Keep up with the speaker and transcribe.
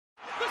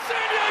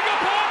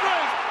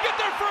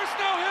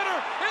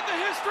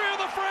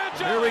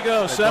Here we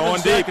go, 7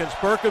 seconds.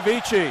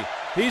 Berkovici.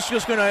 He's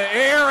just going to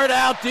air it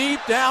out deep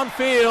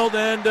downfield,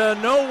 and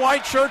no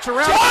white shirts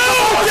around.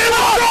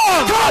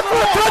 Caught for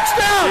a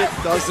touchdown!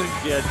 It doesn't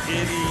get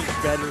any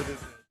better than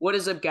this. What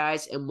is up,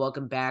 guys, and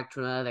welcome back to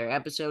another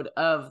episode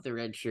of the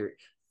Red Shirt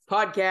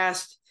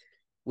Podcast.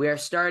 We are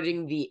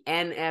starting the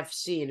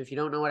NFC, and if you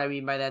don't know what I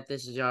mean by that,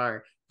 this is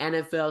our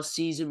NFL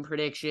season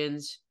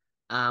predictions.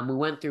 We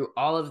went through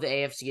all of the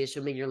AFC,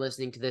 assuming you're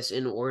listening to this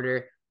in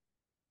order.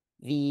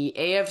 The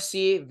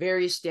AFC,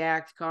 very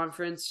stacked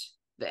conference.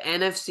 The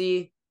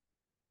NFC,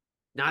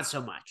 not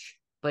so much.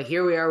 But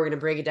here we are. We're going to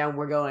break it down.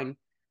 We're going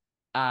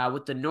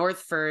with the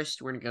North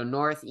first. We're going to go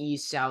North,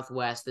 East, South,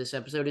 West. This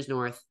episode is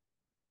North.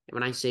 And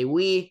when I say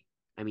we,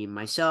 I mean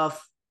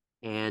myself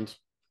and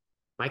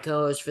my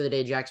co-host for the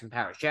day, Jackson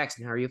Powers.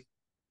 Jackson, how are you?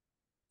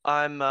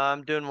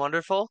 I'm doing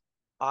wonderful.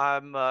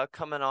 I'm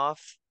coming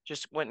off,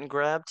 just went and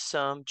grabbed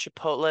some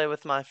Chipotle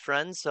with my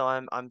friends, so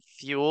I'm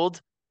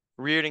fueled,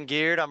 reared and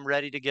geared. I'm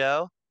ready to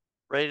go,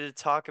 ready to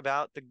talk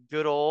about the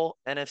good old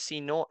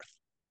NFC North.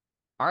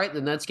 All right,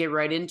 then let's get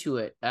right into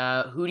it.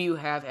 Who do you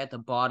have at the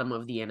bottom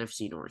of the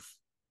NFC North?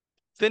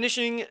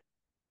 Finishing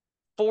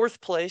fourth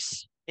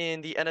place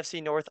in the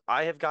NFC North,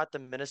 I have got the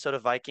Minnesota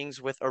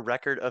Vikings with a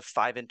record of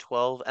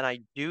 5-12, and I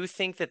do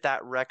think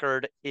that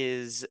record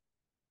is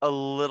a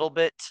little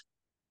bit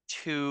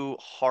too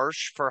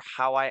harsh for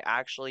how I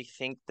actually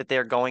think that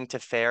they're going to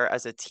fare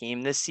as a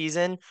team this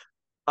season.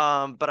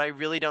 But I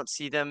really don't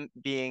see them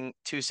being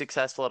too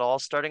successful at all.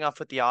 Starting off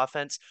with the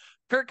offense,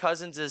 Kirk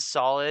Cousins is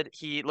solid.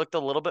 He looked a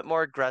little bit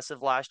more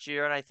aggressive last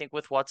year, and I think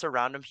with what's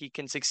around him, he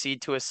can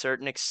succeed to a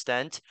certain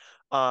extent.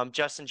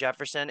 Justin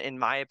Jefferson, in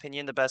my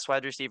opinion, the best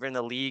wide receiver in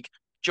the league.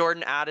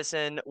 Jordan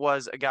Addison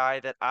was a guy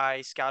that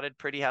I scouted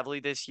pretty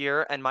heavily this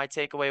year, and my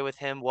takeaway with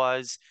him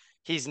was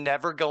he's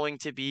never going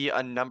to be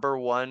a number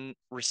one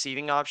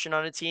receiving option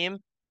on a team.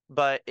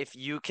 But if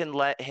you can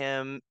let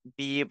him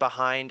be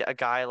behind a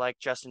guy like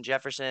Justin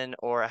Jefferson,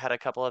 or I had a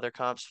couple other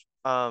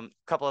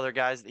couple other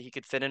guys that he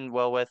could fit in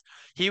well with,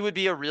 he would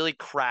be a really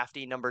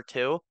crafty number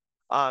two.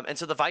 And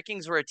so the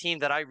Vikings were a team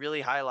that I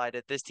really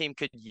highlighted. This team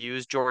could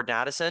use Jordan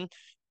Addison,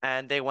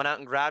 and they went out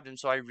and grabbed him.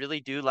 So I really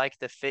do like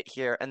the fit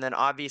here. And then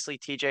obviously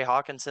TJ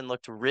Hawkinson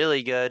looked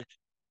really good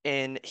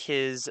in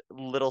his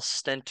little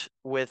stint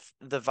with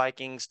the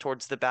Vikings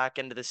towards the back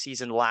end of the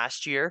season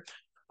last year.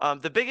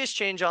 The biggest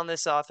change on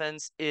this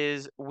offense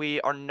is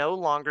we are no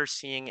longer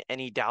seeing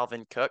any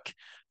Dalvin Cook,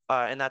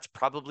 and that's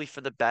probably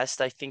for the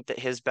best. I think that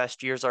his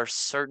best years are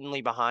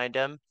certainly behind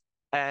him,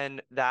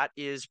 and that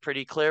is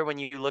pretty clear when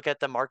you look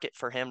at the market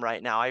for him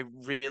right now. I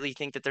really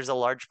think that there's a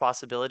large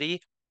possibility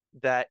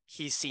that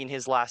he's seen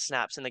his last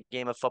snaps in the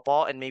game of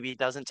football and maybe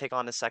doesn't take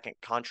on a second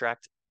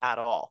contract at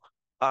all,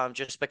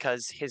 just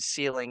because his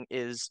ceiling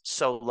is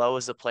so low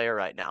as a player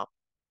right now.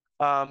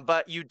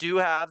 But you do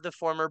have the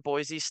former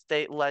Boise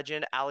State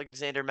legend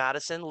Alexander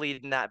Madison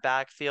leading that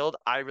backfield.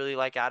 I really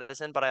like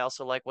Addison, but I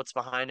also like what's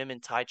behind him in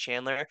Ty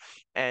Chandler.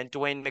 And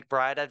Dwayne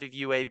McBride out of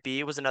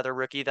UAB was another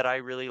rookie that I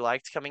really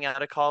liked coming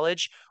out of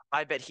college.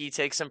 I bet he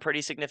takes some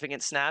pretty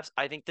significant snaps.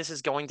 I think this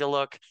is going to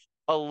look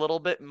a little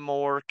bit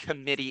more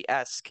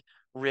committee-esque,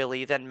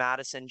 really, than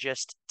Madison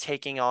just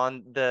taking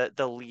on the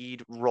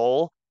lead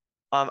role.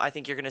 I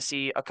think you're going to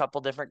see a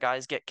couple different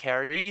guys get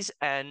carries,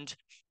 and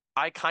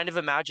I kind of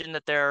imagine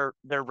that their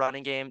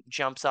running game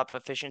jumps up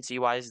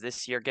efficiency-wise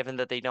this year, given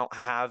that they don't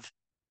have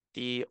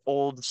the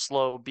old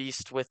slow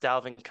beast with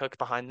Dalvin Cook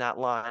behind that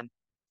line.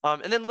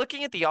 And then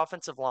looking at the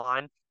offensive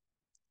line,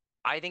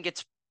 I think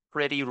it's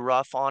pretty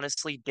rough,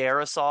 honestly.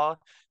 Darisaw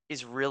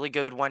is really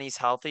good when he's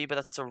healthy, but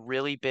that's a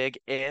really big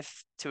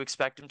if to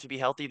expect him to be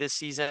healthy this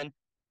season.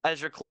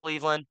 Ezra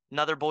Cleveland,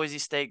 another Boise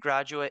State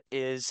graduate,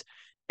 is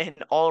an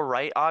all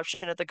right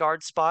option at the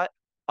guard spot.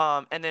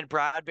 And then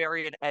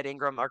Bradbury and Ed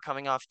Ingram are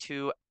coming off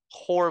 2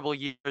 horrible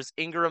years.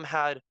 Ingram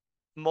had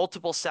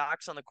multiple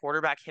sacks on the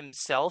quarterback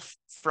himself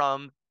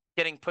from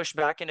getting pushed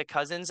back into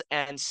Cousins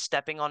and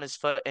stepping on his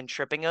foot and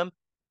tripping him.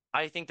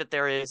 I think that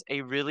there is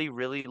a really,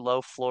 really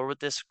low floor with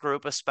this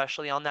group,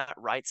 especially on that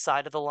right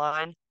side of the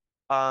line.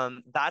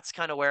 That's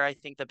kind of where I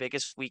think the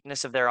biggest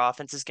weakness of their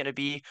offense is going to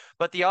be.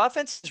 But the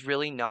offense is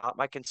really not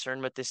my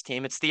concern with this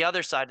team. It's the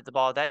other side of the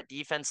ball. That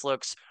defense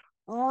looks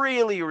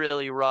really,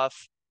 really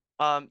rough.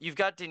 You've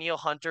got Danielle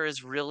Hunter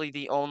is really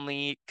the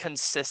only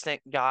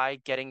consistent guy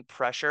getting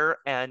pressure,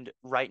 and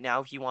right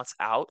now he wants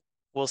out.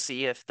 We'll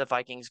see if the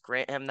Vikings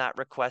grant him that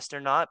request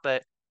or not.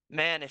 But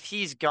man, if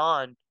he's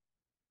gone,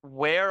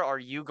 where are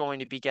you going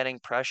to be getting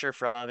pressure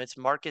from? It's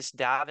Marcus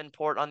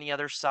Davenport on the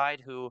other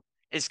side, who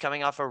is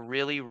coming off a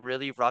really,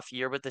 really rough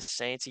year with the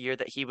Saints, a year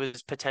that he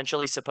was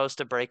potentially supposed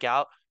to break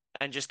out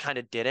and just kind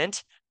of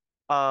didn't.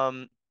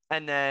 And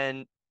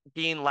then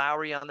Dean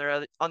Lowry on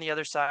the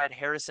other side,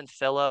 Harrison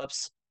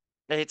Phillips.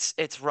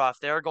 It's rough.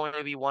 They're going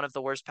to be one of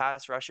the worst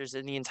pass rushers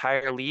in the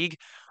entire league.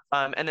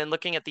 And then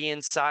looking at the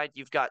inside,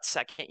 you've got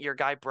second-year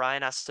guy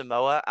Brian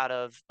Asamoah out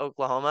of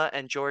Oklahoma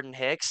and Jordan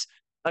Hicks.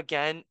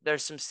 Again,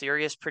 there's some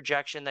serious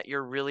projection that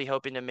you're really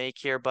hoping to make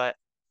here, but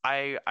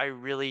I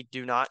really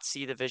do not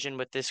see the vision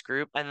with this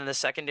group. And then the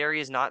secondary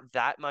is not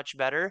that much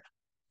better.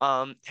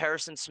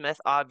 Harrison Smith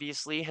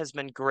obviously has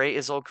been great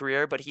his whole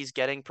career, but he's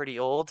getting pretty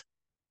old.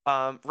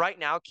 Right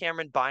now,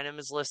 Cameron Bynum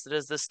is listed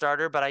as the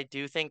starter, but I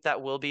do think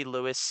that will be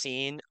Lewis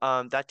Seen.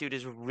 That dude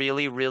is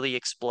really, really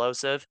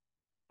explosive.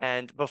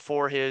 And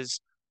before his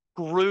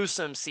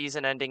gruesome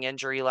season-ending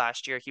injury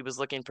last year, he was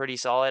looking pretty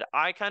solid.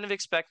 I kind of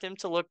expect him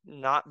to look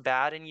not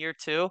bad in year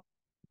 2,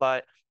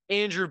 but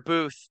Andrew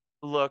Booth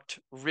looked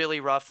really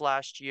rough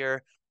last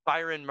year.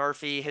 Byron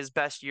Murphy, his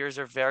best years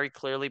are very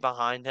clearly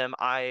behind him.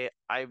 I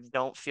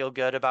don't feel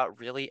good about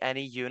really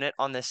any unit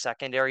on this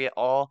secondary at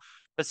all,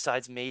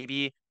 besides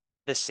maybe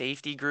the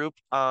safety group.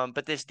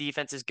 But this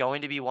defense is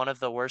going to be one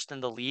of the worst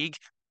in the league.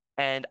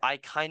 And I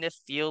kind of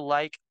feel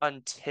like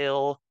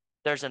until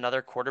there's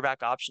another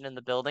quarterback option in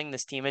the building,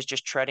 this team is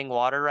just treading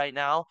water right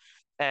now.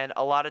 And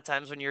a lot of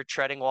times when you're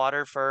treading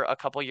water for a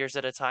couple years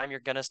at a time,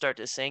 you're going to start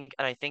to sink.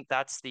 And I think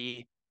that's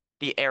the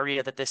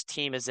area that this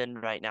team is in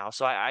right now.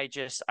 So I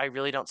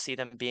really don't see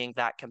them being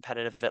that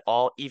competitive at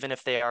all, even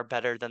if they are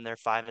better than their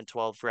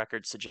 5-12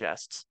 record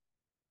suggests.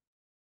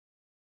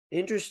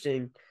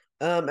 Interesting.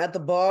 At the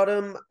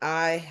bottom,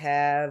 I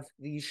have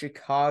the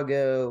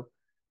Chicago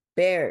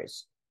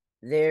Bears.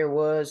 It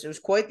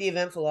was quite the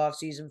eventful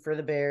offseason for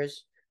the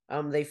Bears.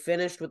 They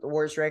finished with the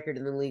worst record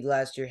in the league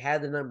last year,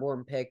 had the number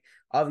 1 pick.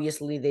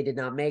 Obviously, they did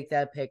not make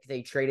that pick.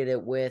 They traded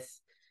it with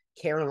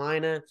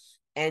Carolina.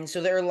 And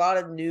so there are a lot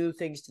of new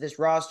things to this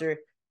roster.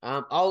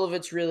 All of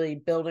it's really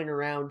building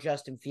around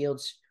Justin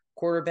Fields.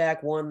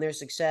 Quarterback won their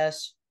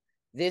success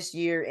this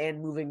year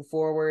and moving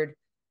forward.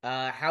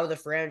 How the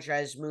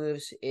franchise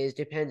moves is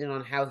dependent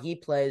on how he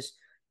plays.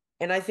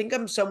 And I think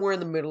I'm somewhere in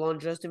the middle on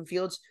Justin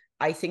Fields.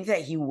 I think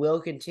that he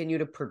will continue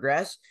to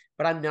progress,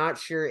 but I'm not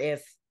sure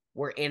if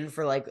we're in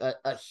for like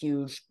a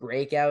huge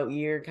breakout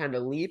year kind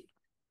of leap.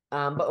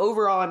 But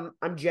overall,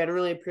 I'm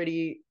generally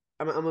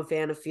I'm a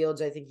fan of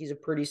Fields. I think he's a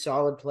pretty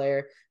solid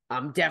player.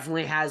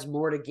 Definitely has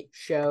more to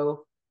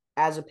show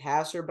as a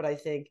passer, but I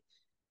think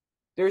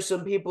there's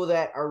some people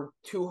that are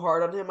too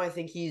hard on him. I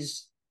think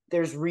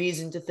there's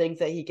reason to think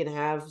that he can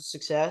have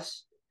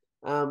success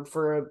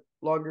for a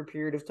longer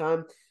period of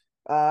time.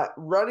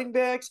 Running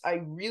backs,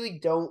 I really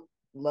don't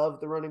love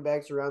the running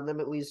backs around them.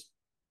 At least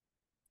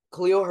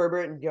Khalil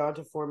Herbert and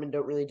Deonta Foreman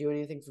don't really do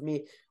anything for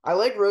me. I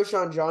like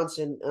Roschon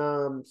Johnson.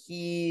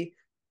 He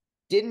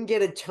didn't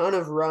get a ton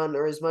of run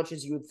or as much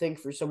as you would think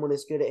for someone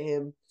as good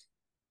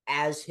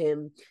as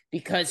him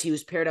because he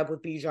was paired up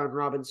with Bijan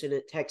Robinson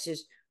at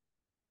Texas.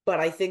 But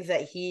I think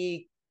that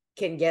he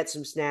can get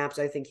some snaps.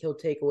 I think he'll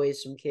take away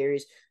some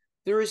carries.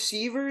 The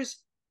receivers,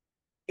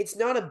 it's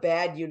not a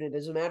bad unit.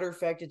 As a matter of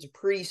fact, it's a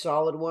pretty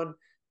solid one.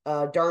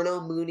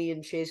 Darnell Mooney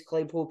and Chase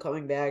Claypool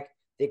coming back.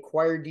 They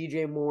acquired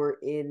DJ Moore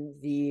in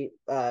the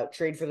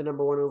trade for the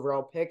number 1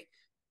 overall pick.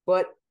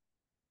 But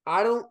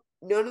none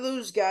of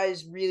those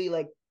guys really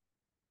like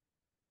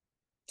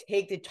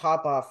take the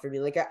top off for me.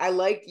 Like I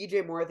like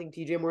DJ Moore. I think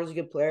DJ Moore is a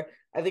good player.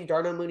 I think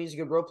Darnell Mooney is a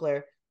good role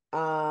player.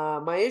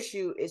 My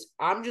issue is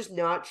I'm just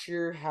not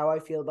sure how I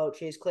feel about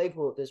Chase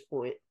Claypool at this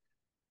point.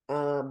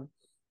 I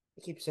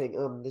keep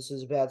saying this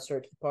is a bad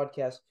start to the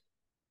podcast.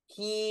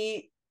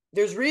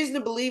 There's reason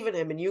to believe in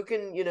him, and you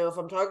can, if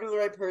I'm talking to the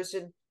right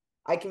person,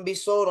 I can be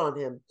sold on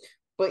him.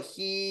 But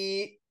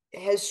he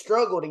has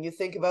struggled, and you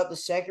think about the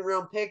 2nd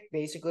round pick,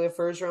 basically a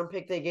 1st round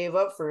pick they gave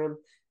up for him.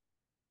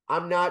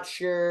 I'm not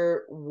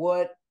sure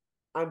what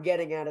I'm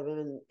getting out of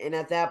him, and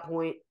at that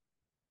point,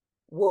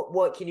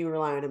 what can you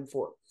rely on him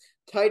for?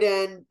 Tight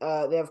end,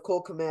 they have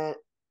Cole Kmet,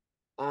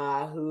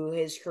 who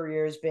his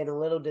career has been a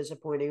little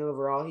disappointing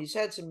overall. He's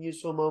had some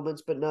useful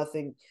moments, but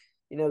nothing,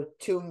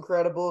 too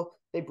incredible.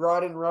 They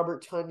brought in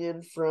Robert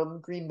Tonyan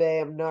from Green Bay.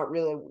 I'm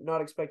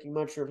not expecting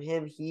much from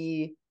him.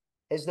 He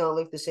has not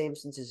looked the same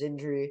since his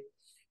injury.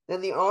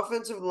 Then the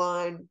offensive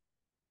line,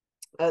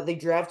 they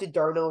drafted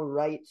Darnell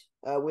Wright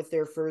with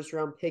their 1st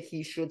round pick.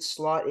 He should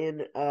slot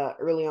in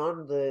early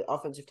on, the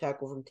offensive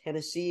tackle from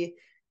Tennessee.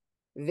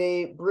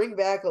 They bring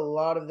back a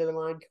lot of their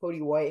line. Cody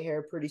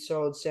Whitehair, pretty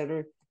solid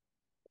center.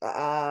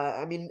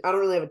 I don't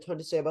really have a ton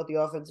to say about the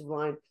offensive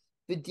line.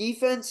 The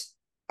defense,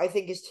 I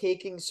think, is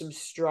taking some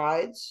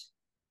strides.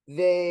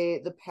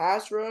 The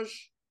pass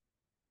rush,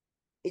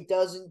 it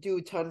doesn't do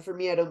a ton for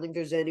me. I don't think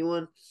there's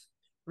anyone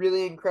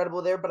really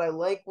incredible there, but I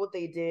like what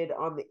they did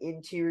on the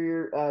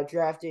interior,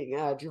 drafting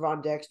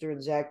Javon Dexter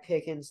and Zach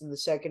Pickens in the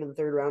 2nd and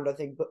 3rd round. I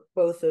think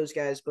both those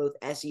guys, both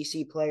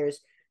SEC players,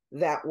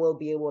 that will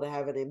be able to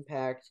have an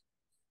impact.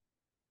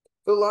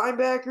 The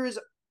linebackers,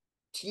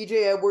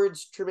 TJ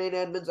Edwards, Tremaine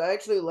Edmonds, I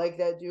actually like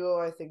that duo.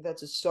 I think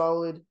that's a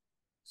solid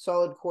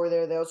core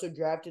there. They also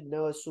drafted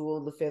Noah Sewell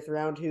in the 5th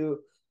round, who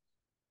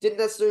didn't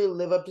necessarily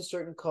live up to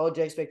certain college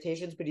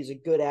expectations, but he's a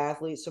good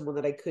athlete, someone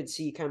that I could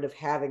see kind of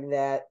having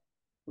that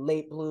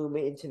late bloom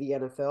into the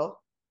NFL.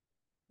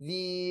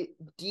 The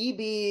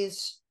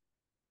DBs,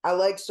 I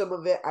like some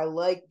of it. I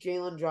like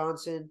Jalen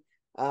Johnson.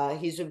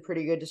 He's been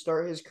pretty good to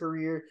start his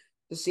career.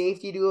 The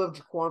safety duo of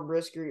Jaquan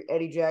Brisker,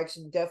 Eddie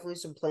Jackson, definitely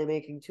some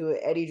playmaking to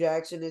it. Eddie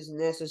Jackson isn't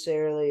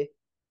necessarily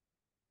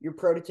your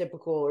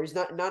prototypical, or he's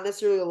not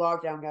necessarily a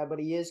lockdown guy, but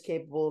he is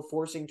capable of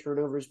forcing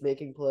turnovers,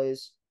 making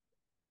plays.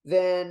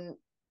 Then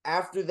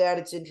after that,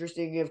 it's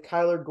interesting. You have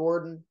Kyler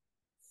Gordon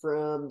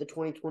from the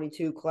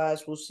 2022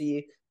 class. We'll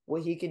see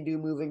what he can do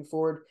moving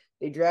forward.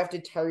 They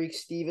drafted Tyreek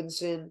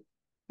Stevenson,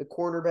 the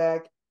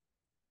cornerback.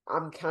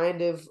 I'm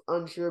kind of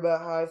unsure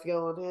about how I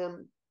feel on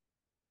him.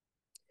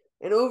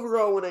 And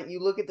overall, when you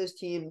look at this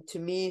team, to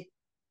me,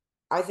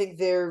 I think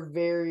they're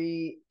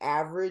very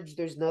average.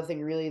 There's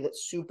nothing really that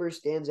super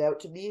stands out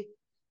to me.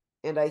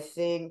 And I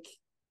think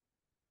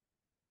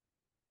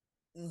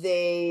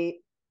they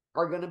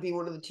are going to be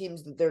one of the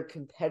teams that they're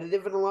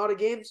competitive in a lot of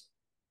games.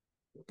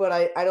 But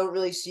I don't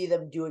really see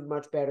them doing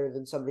much better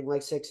than something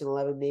like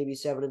 6-11, maybe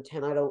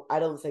 7-10. I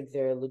don't think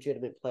they're a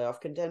legitimate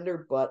playoff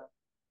contender, but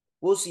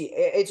we'll see.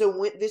 It's a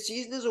win. This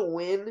season is a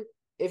win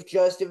if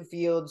Justin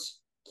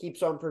Fields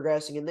keeps on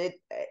progressing. And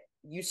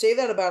you say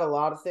that about a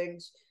lot of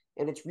things,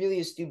 and it's really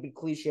a stupid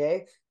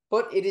cliche,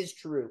 but it is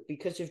true.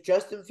 Because if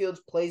Justin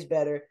Fields plays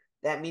better,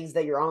 that means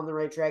that you're on the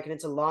right track, and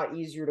it's a lot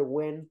easier to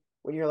win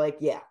when you're like,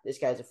 yeah, this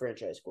guy's a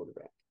franchise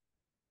quarterback.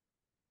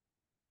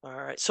 All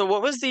right. So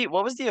what was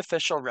the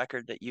official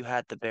record that you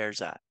had the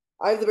Bears at?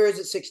 I have the Bears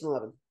at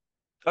 6-11.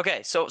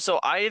 Okay, so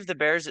I have the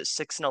Bears at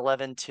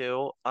 6-11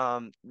 too.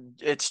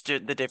 It's the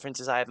difference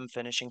is I have them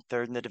finishing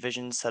third in the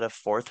division instead of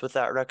fourth with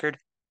that record.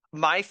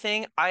 My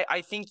thing,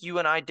 I think you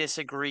and I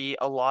disagree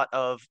a lot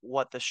of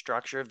what the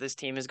structure of this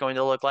team is going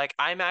to look like.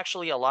 I'm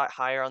actually a lot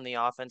higher on the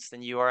offense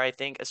than you are, I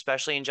think,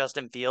 especially in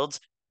Justin Fields.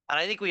 And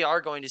I think we are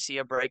going to see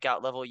a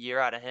breakout level year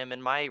out of him.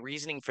 And my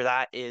reasoning for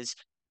that is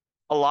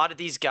a lot of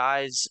these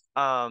guys,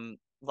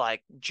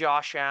 like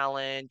Josh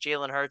Allen,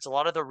 Jalen Hurts, a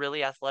lot of the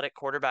really athletic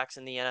quarterbacks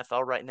in the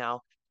NFL right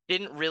now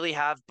didn't really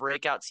have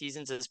breakout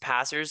seasons as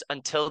passers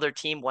until their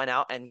team went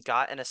out and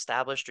got an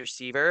established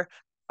receiver.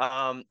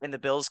 In the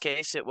Bills'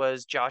 case, it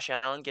was Josh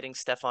Allen getting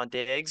Stephon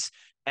Diggs,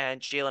 and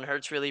Jalen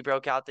Hurts really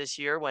broke out this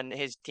year when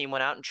his team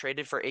went out and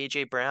traded for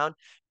A.J. Brown.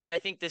 I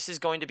think this is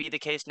going to be the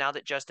case now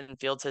that Justin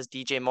Fields has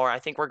DJ Moore. I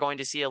think we're going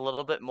to see a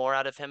little bit more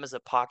out of him as a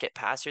pocket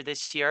passer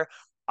this year.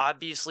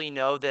 Obviously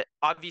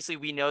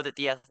we know that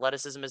the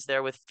athleticism is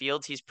there with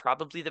Fields. He's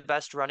probably the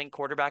best running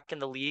quarterback in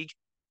the league.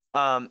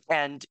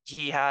 And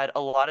he had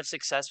a lot of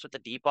success with the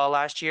deep ball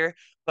last year,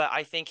 but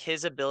I think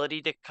his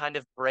ability to kind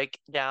of break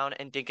down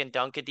and dink and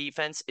dunk a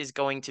defense is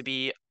going to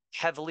be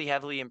heavily,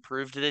 heavily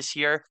improved this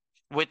year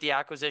with the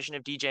acquisition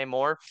of DJ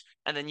Moore.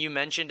 And then you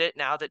mentioned it,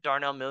 now that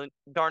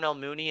Darnell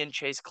Mooney and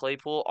Chase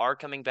Claypool are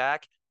coming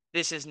back,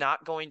 this is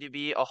not going to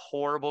be a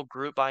horrible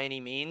group by any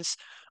means.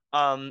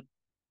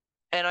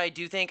 And I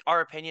do think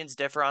our opinions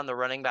differ on the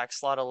running back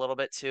slot a little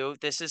bit too.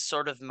 This is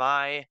sort of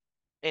my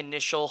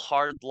initial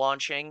hard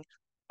launching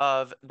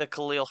of the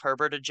Khalil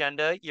Herbert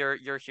agenda.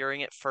 You're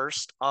hearing it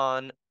first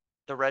on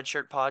the Red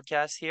Shirt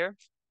podcast here.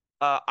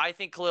 I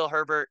think Khalil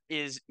Herbert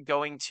is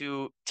going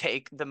to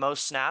take the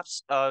most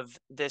snaps of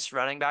this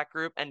running back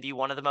group and be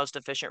one of the most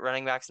efficient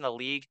running backs in the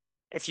league.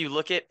 If you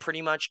look at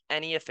pretty much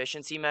any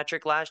efficiency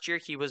metric last year,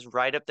 he was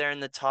right up there in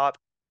the top.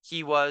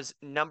 He was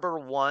number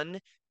one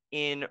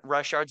in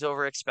rush yards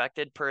over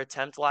expected per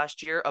attempt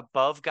last year,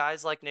 above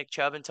guys like Nick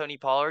Chubb and Tony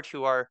Pollard,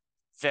 who are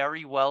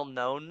very well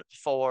known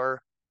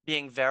for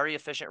being very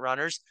efficient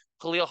runners.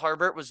 Khalil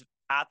Herbert was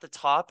at the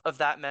top of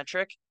that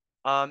metric.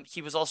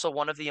 He was also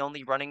one of the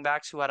only running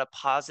backs who had a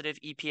positive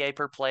EPA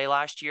per play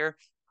last year.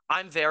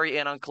 I'm very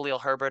in on Khalil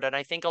Herbert, and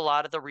I think a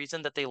lot of the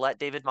reason that they let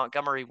David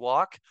Montgomery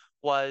walk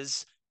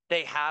was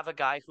they have a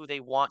guy who they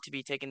want to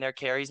be taking their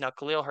carries. Now,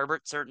 Khalil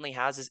Herbert certainly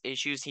has his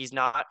issues. He's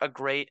not a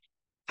great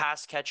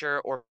pass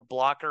catcher or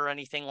blocker or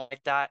anything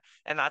like that.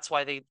 And that's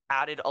why they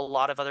added a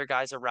lot of other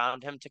guys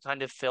around him to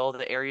kind of fill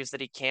the areas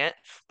that he can't.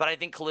 But I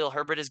think Khalil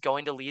Herbert is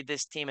going to lead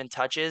this team in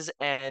touches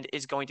and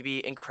is going to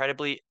be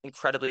incredibly,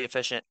 incredibly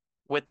efficient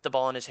with the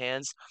ball in his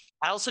hands.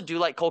 I also do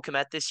like Cole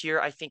Kmet this year.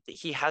 I think that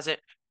he hasn't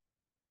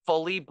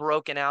fully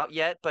broken out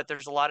yet, but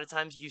there's a lot of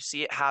times you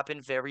see it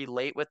happen very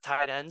late with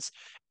tight ends.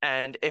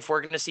 And if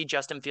we're going to see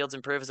Justin Fields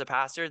improve as a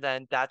passer,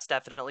 then that's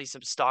definitely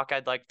some stock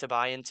I'd like to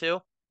buy into.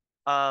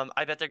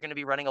 I bet they're going to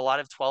be running a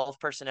lot of 12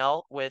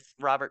 personnel with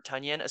Robert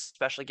Tonyan,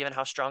 especially given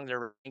how strong their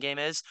running game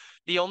is.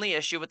 The only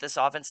issue with this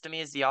offense to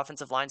me is the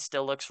offensive line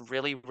still looks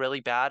really,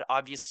 really bad.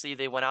 Obviously,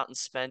 they went out and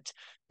spent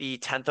the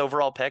 10th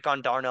overall pick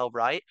on Darnell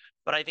Wright,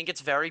 but I think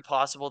it's very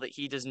possible that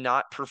he does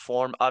not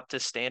perform up to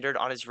standard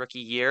on his rookie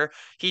year.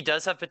 He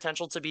does have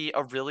potential to be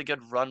a really good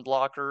run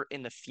blocker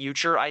in the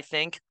future, I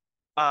think.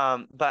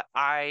 But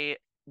I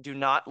do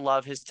not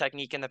love his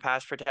technique in the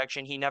pass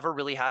protection. He never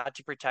really had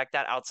to protect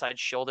that outside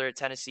shoulder at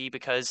Tennessee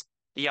because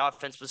the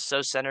offense was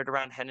so centered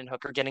around Hendon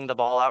Hooker getting the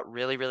ball out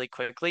really, really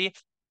quickly.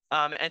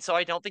 And so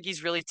I don't think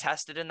he's really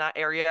tested in that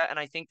area. And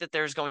I think that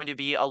there's going to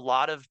be a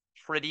lot of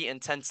pretty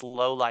intense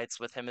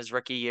lowlights with him his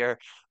rookie year.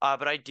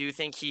 But I do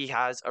think he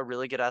has a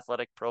really good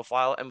athletic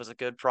profile and was a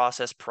good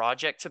process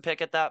project to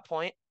pick at that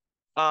point.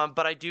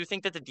 But I do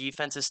think that the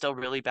defense is still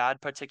really bad,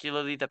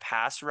 particularly the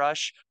pass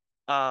rush.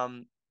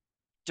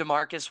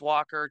 DeMarcus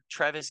Walker,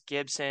 Trevis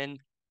Gibson,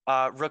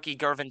 rookie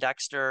Gervin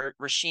Dexter,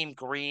 Rasheem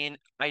Green.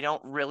 I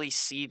don't really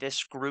see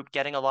this group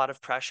getting a lot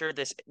of pressure.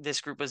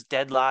 This group was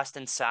dead last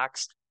in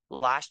sacks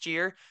last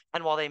year,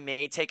 and while they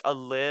may take a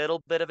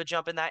little bit of a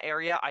jump in that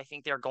area, I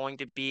think they're going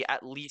to be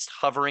at least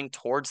hovering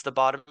towards the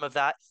bottom of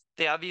that.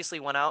 They obviously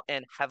went out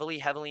and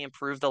heavily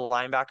improved the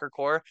linebacker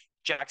core.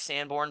 Jack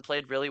Sanborn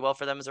played really well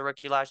for them as a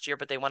rookie last year,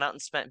 but they went out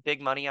and spent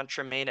big money on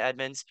Tremaine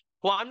Edmonds,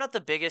 who I'm not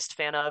the biggest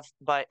fan of,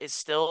 but is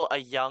still a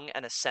young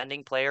and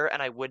ascending player, and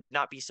I would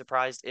not be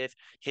surprised if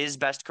his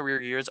best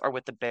career years are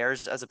with the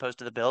Bears as opposed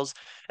to the Bills.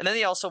 And then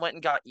they also went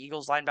and got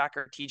Eagles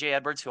linebacker TJ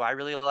Edwards, who I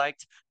really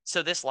liked.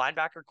 So this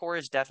linebacker core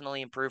is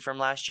definitely improved from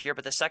last year,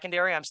 but the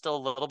secondary I'm still a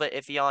little bit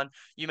iffy on.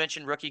 You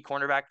mentioned rookie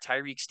cornerback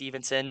Tyreek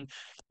Stevenson.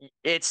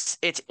 It's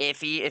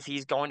iffy if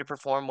he's going to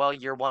perform well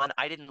year one.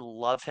 I didn't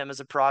love him as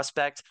a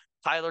prospect.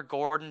 Tyler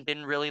Gordon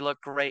didn't really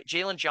look great.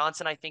 Jalen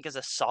Johnson, I think, is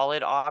a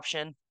solid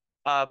option,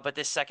 but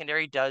this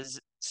secondary does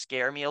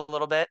scare me a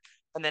little bit.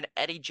 And then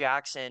Eddie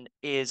Jackson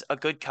is a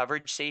good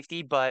coverage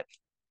safety, but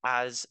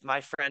as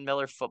my friend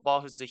Miller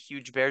Football, who's a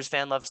huge Bears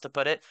fan, loves to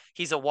put it,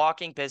 he's a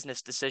walking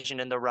business decision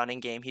in the running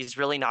game. He's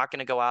really not going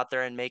to go out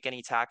there and make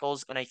any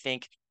tackles. And I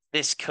think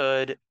this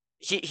could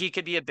he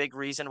could be a big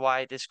reason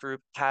why this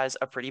group has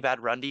a pretty bad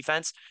run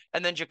defense.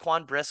 And then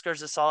Jaquan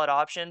Brisker's a solid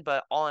option,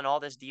 but all in all,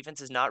 this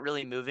defense is not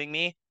really moving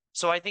me.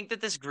 So I think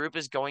that this group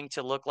is going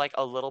to look like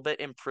a little bit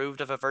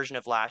improved of a version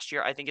of last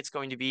year. I think it's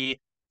going to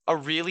be a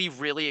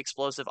really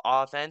explosive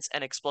offense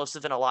and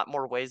explosive in a lot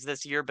more ways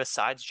this year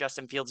besides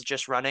Justin Fields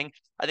just running.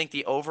 I think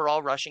the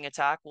overall rushing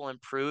attack will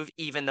improve,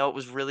 even though it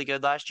was really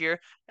good last year.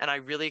 And I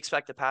really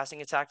expect the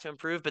passing attack to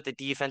improve, but the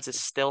defense is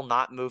still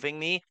not moving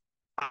me.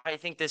 I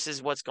think this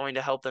is what's going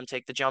to help them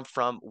take the jump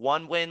from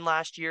 1 win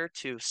last year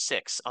to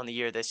 6 on the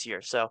year this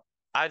year. So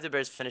I have the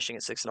Bears finishing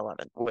at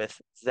 6-11 with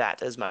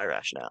that as my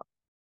rationale.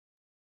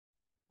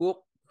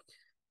 Well,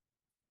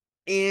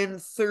 in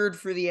third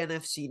for the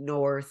NFC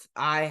North,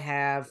 I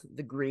have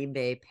the Green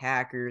Bay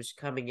Packers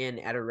coming in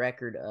at a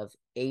record of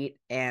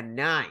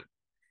 8-9.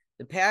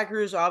 The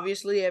Packers,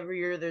 obviously, every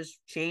year there's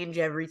change.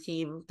 Every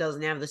team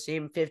doesn't have the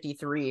same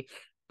 53,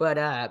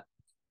 but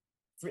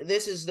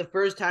this is the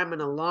first time in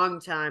a long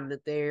time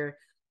that there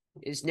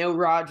is no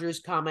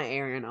Rodgers,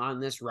 Aaron on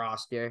this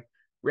roster.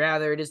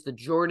 Rather, it is the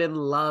Jordan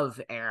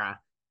Love era,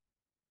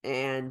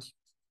 and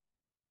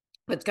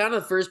it's kind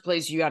of the first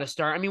place you got to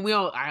start. I mean,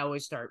 I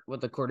always start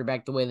with the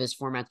quarterback the way this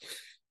format's,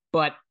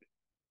 but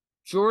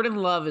Jordan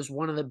Love is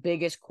one of the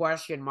biggest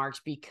question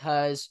marks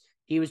because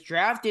he was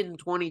drafted in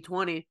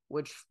 2020,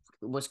 which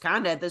was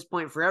kind of at this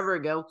point forever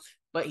ago,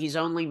 but he's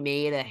only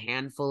made a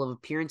handful of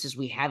appearances.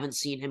 We haven't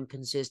seen him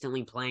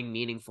consistently playing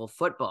meaningful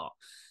football.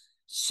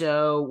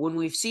 So when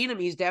we've seen him,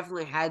 he's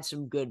definitely had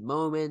some good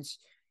moments,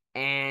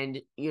 and,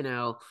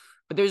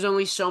 but there's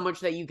only so much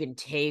that you can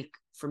take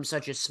from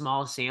such a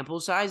small sample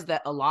size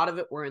that a lot of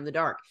it were in the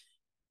dark.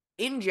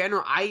 In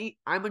general,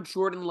 I'm a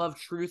Jordan Love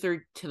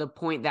truther to the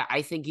point that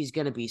I think he's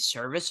going to be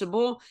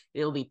serviceable.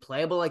 It'll be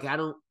playable. Like,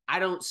 I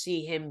don't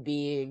see him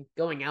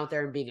going out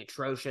there and being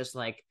atrocious,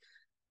 like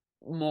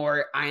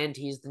more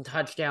INTs than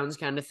touchdowns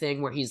kind of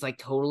thing, where he's like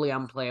totally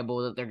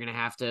unplayable, that they're going to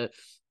have to,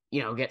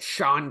 get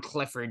Sean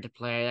Clifford to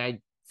play. I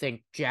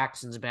think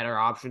Jackson's a better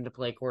option to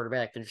play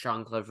quarterback than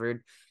Sean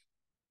Clifford.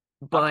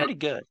 But pretty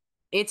good.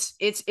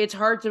 It's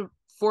hard to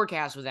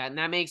forecast with that, and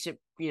that makes it,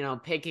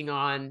 picking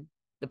on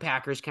the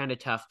Packers kind of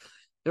tough.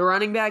 The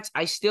running backs,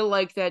 I still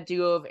like that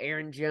duo of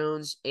Aaron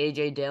Jones,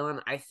 AJ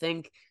Dillon. I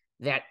think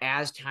that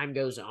as time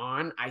goes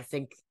on, I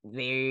think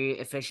their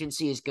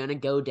efficiency is going to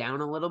go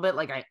down a little bit.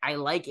 Like, I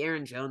like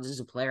Aaron Jones as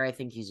a player. I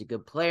think he's a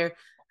good player.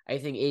 I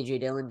think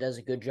AJ Dillon does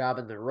a good job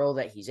in the role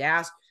that he's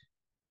asked.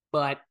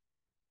 But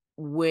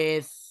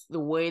with the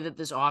way that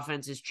this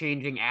offense is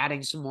changing,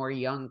 adding some more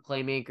young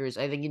playmakers,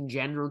 I think in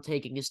general,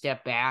 taking a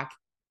step back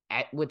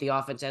with the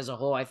offense as a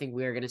whole, I think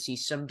we are going to see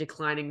some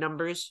declining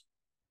numbers.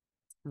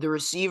 The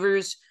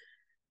receivers,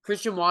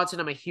 Christian Watson,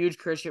 I'm a huge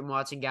Christian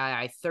Watson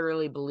guy. I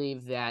thoroughly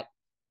believe that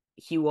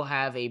he will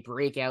have a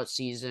breakout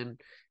season.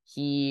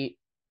 He,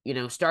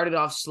 started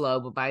off slow,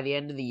 but by the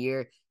end of the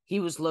year, he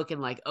was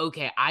looking like,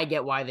 okay, I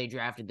get why they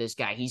drafted this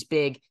guy. He's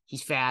big,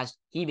 he's fast,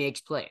 he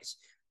makes plays.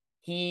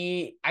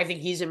 I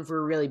think he's in for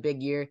a really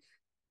big year.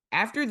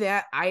 After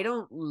that, I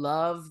don't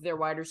love their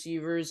wide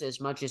receivers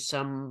as much as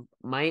some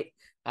might.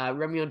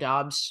 Romeo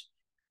Doubs,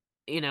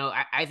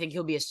 I think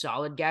he'll be a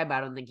solid guy, but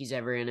I don't think he's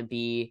ever going to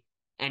be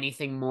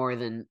anything more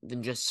than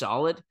just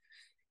solid.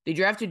 They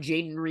drafted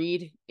Jaden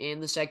Reed in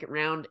the second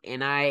round,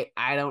 and I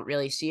don't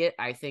really see it.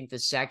 I think the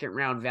second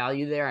round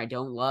value there, I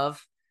don't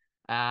love.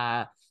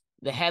 The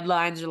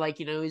headlines are like,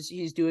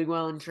 he's doing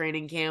well in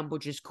training camp,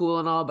 which is cool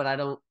and all, but I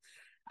don't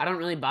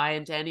really buy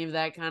into any of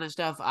that kind of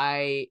stuff.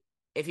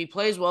 If he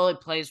plays well, he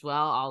plays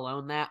well. I'll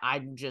own that. I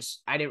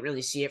didn't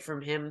really see it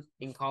from him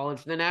in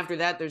college. Then after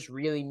that, there's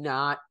really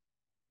not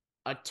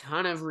a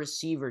ton of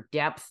receiver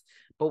depth,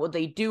 but what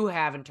they do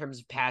have in terms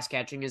of pass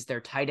catching is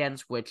their tight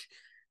ends, which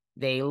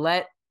they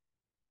let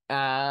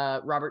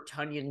Robert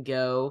Tonyan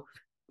go,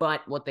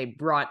 but what they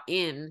brought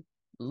in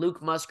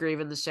Luke Musgrave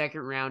in the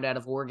second round out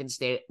of Oregon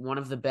State, one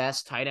of the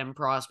best tight end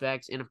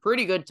prospects in a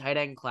pretty good tight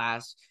end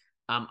class.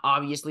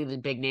 Obviously, the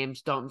big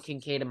names, Dalton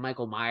Kincaid and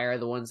Michael Mayer, are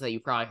the ones that you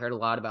probably heard a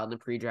lot about in the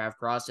pre-draft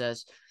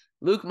process.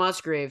 Luke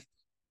Musgrave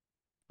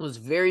was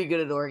very good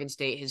at Oregon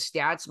State. His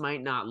stats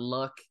might not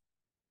look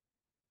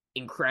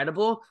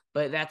incredible,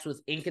 but that's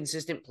with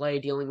inconsistent play,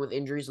 dealing with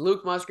injuries.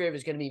 Luke Musgrave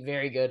is going to be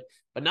very good,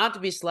 but not to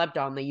be slept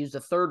on. They used a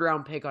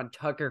third-round pick on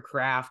Tucker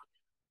Kraft,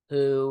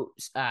 who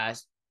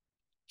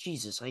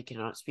Jesus, I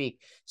cannot speak.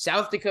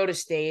 South Dakota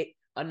State,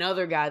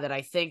 another guy that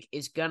I think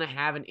is going to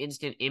have an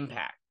instant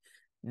impact.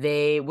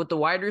 With the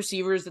wide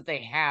receivers that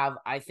they have,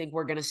 I think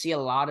we're going to see a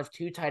lot of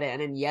two tight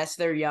end. And yes,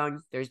 they're young.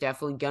 There's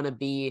definitely going to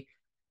be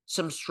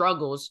some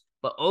struggles,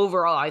 but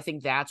overall, I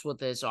think that's what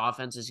this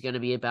offense is going to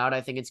be about. I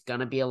think it's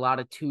going to be a lot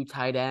of two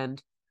tight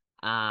end.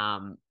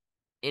 And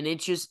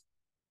it's just,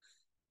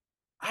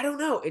 I don't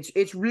know.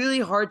 It's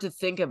really hard to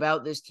think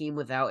about this team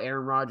without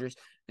Aaron Rodgers.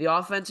 The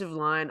offensive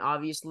line,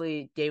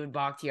 obviously, David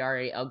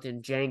Bakhtiari,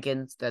 Elgton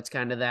Jenkins. That's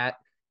kind of that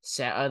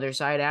other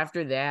side.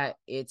 After that,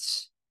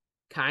 it's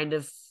kind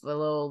of a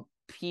little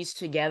piece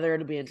together.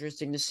 It'll be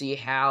interesting to see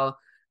how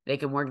they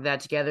can work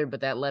that together.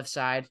 But that left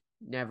side,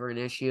 never an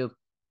issue.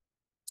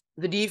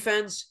 The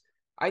defense,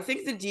 I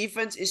think the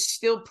defense is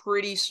still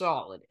pretty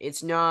solid.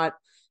 It's not,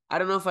 I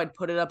don't know if I'd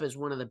put it up as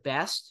one of the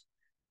best,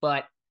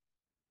 but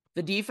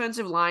the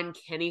defensive line,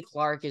 Kenny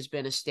Clark has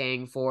been a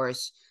staying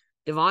force.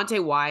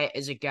 Devontae Wyatt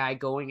is a guy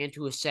going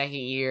into a second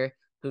year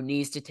who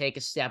needs to take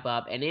a step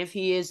up. And if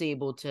he is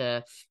able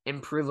to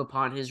improve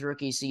upon his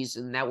rookie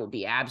season, that will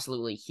be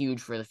absolutely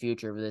huge for the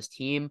future of this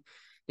team.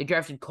 They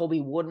drafted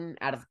Colby Wooden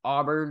out of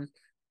Auburn.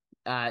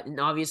 And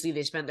obviously,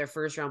 they spent their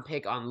first-round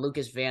pick on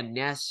Lucas Van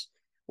Ness.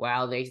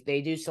 While they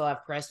do still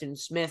have Preston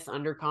Smith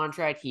under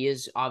contract, he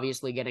is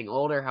obviously getting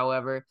older,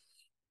 however.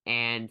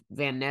 And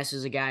Van Ness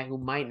is a guy who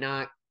might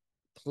not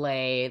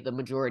play the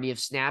majority of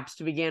snaps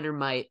to begin, or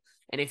might,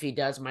 and if he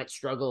does, might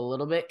struggle a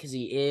little bit because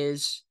he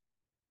is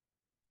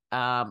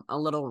a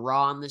little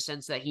raw in the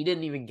sense that he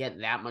didn't even get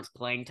that much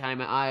playing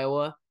time at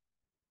Iowa.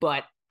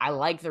 But I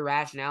like the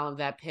rationale of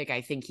that pick.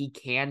 I think he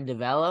can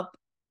develop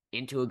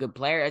into a good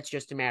player. It's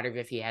just a matter of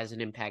if he has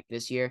an impact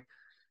this year.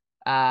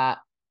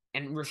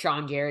 And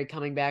Rashawn Gary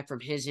coming back from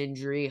his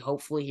injury.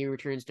 Hopefully he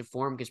returns to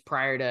form, because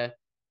prior to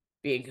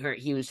being hurt,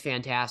 he was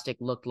fantastic.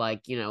 Looked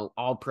like,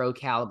 all pro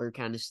caliber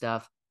kind of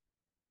stuff.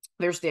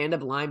 Their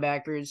stand-up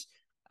linebackers,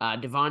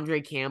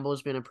 Devondre Campbell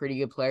has been a pretty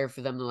good player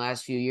for them the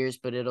last few years,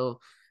 but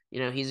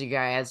he's a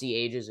guy as he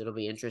ages. It'll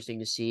be interesting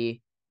to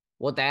see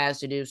what that has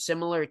to do.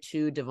 Similar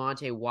to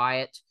Devontae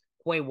Wyatt,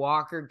 Quay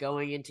Walker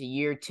going into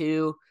year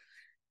 2.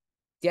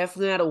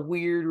 Definitely had a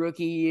weird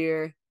rookie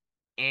year,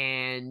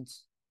 and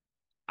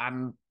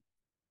I'm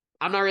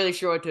not really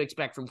sure what to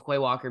expect from Quay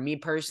Walker. Me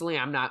personally,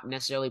 I'm not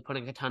necessarily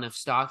putting a ton of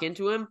stock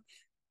into him,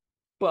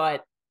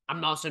 but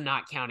I'm also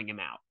not counting him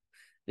out.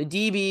 The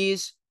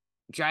DBs,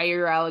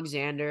 Jair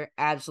Alexander,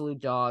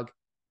 absolute dog.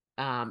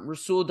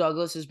 Rasul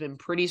Douglas has been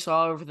pretty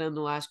solid for them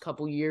the last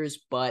couple years,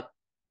 but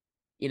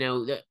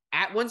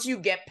once you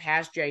get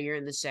past Jair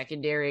in the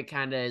secondary,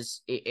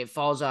 it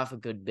falls off a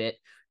good bit.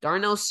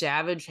 Darnell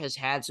Savage has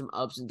had some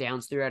ups and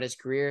downs throughout his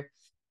career,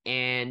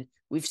 and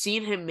we've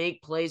seen him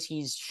make plays.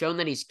 He's shown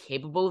that he's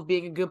capable of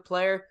being a good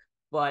player,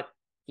 but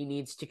he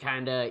needs to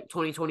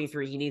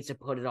 2023, he needs to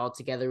put it all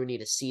together. We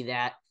need to see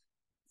that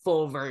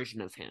full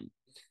version of him.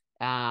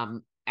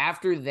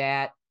 After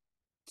that,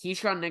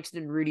 Keyshawn Nixon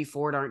and Rudy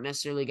Ford aren't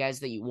necessarily guys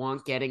that you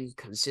want getting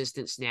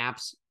consistent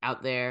snaps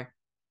out there.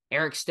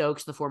 Eric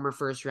Stokes, the former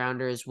first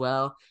rounder as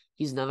well.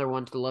 He's another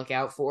one to look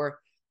out for.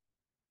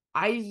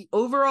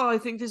 Overall, I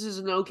think this is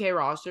an okay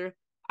roster.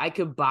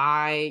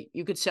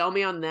 You could sell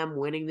me on them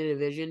winning the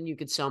division. You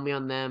could sell me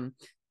on them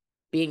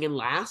being in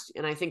last.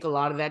 And I think a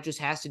lot of that just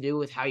has to do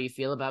with how you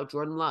feel about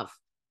Jordan Love,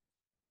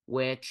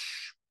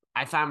 which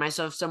I found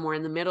myself somewhere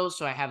in the middle.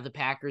 So I have the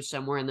Packers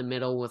somewhere in the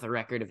middle with a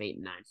record of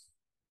 8-9.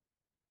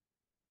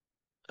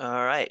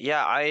 All right.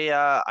 Yeah,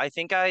 I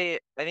think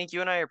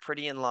you and I are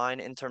pretty in line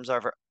in terms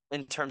of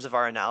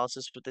our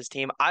analysis with this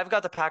team. I've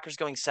got the Packers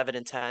going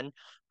 7-10,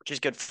 which is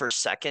good for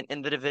second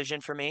in the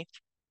division for me.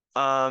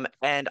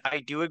 And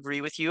I do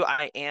agree with you.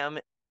 I am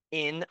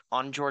in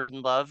on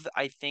Jordan Love.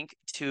 I think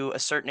to a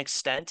certain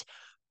extent,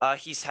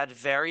 he's had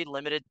very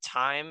limited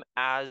time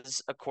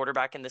as a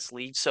quarterback in this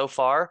league so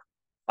far.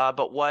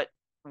 But what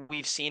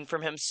we've seen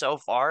from him so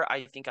far,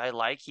 I think I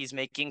like. He's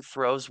making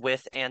throws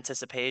with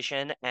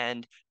anticipation,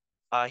 and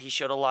he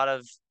showed a lot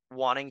of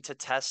wanting to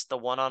test the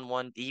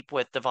one-on-one deep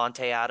with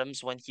Devontae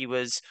Adams when he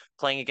was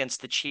playing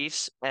against the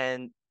Chiefs.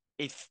 And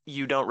if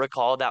you don't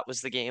recall, that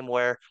was the game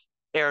where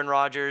Aaron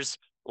Rodgers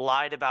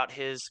lied about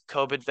his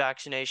COVID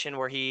vaccination,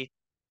 where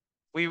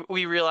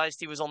we realized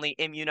he was only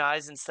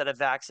immunized instead of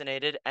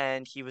vaccinated,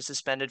 and he was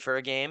suspended for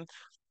a game.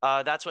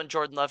 That's when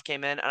Jordan Love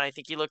came in, and I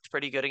think he looked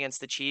pretty good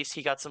against the Chiefs.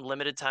 He got some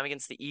limited time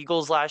against the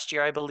Eagles last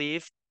year, I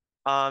believe.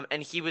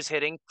 And he was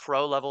hitting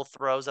pro-level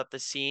throws up the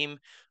seam.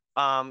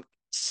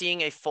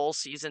 Seeing a full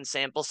season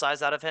sample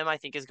size out of him, I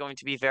think, is going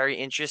to be very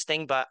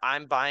interesting, but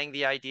I'm buying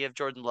the idea of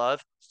Jordan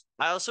Love.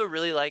 I also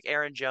really like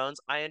Aaron Jones.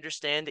 I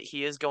understand that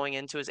he is going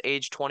into his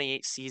age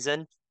 28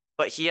 season,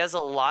 but he has a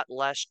lot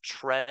less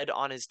tread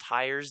on his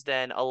tires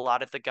than a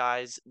lot of the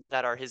guys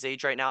that are his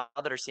age right now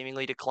that are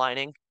seemingly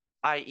declining,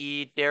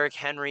 i.e., Derrick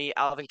Henry,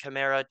 Alvin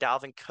Kamara,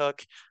 Dalvin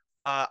Cook.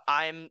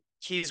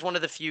 He's one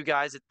of the few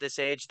guys at this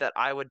age that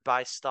I would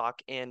buy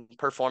stock in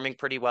performing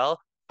pretty well.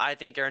 I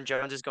think Aaron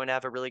Jones is going to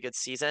have a really good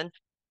season.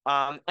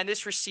 And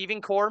this receiving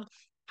core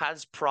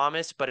has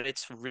promise, but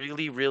it's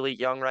really, really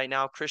young right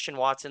now. Christian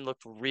Watson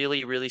looked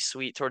really, really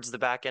sweet towards the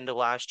back end of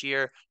last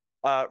year.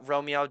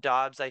 Romeo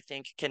Dobbs, I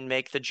think, can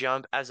make the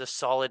jump as a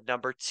solid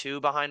number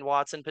 2 behind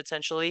Watson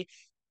potentially.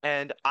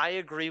 And I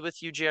agree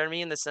with you,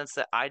 Jeremy, in the sense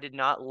that I did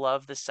not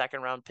love the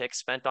second round pick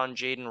spent on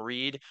Jaden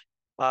Reed,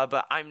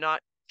 but I'm not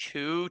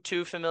too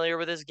familiar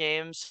with his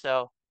game,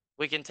 so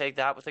we can take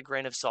that with a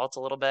grain of salt a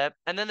little bit.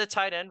 And then the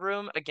tight end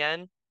room,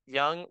 again,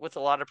 young with a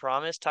lot of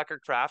promise. Tucker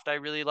Kraft, I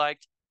really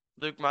liked.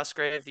 Luke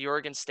Musgrave, the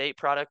Oregon State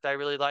product, I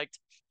really liked.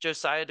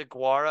 Josiah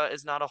DeGuara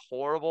is not a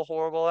horrible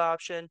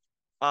option.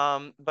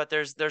 But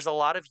there's a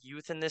lot of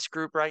youth in this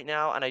group right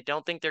now, and I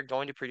don't think they're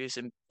going to produce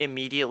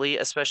immediately,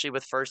 especially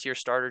with first year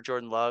starter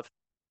Jordan Love.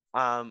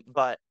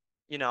 But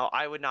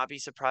I would not be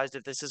surprised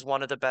if this is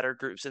one of the better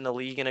groups in the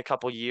league in a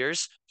couple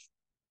years.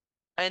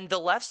 And the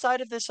left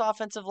side of this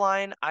offensive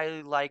line,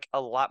 I like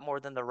a lot more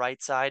than the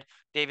right side.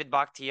 David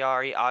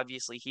Bakhtiari,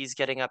 obviously, he's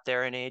getting up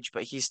there in age,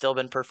 but he's still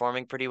been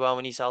performing pretty well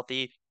when he's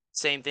healthy.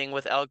 Same thing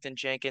with Elgton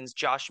Jenkins.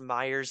 Josh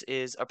Myers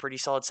is a pretty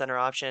solid center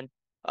option.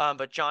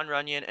 But John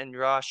Runyon and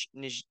Rosh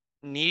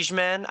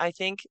Nijman, I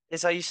think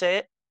is how you say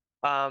it.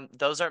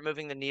 Those aren't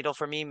moving the needle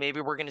for me.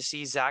 Maybe we're going to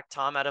see Zach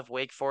Tom out of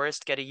Wake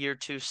Forest get a year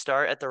 2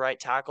 start at the right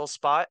tackle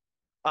spot.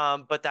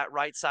 But that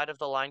right side of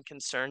the line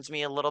concerns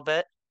me a little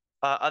bit.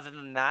 Other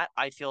than that,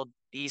 I feel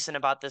decent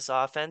about this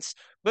offense.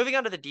 Moving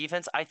on to the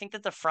defense, I think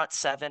that the front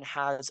 7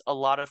 has a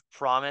lot of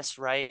promise,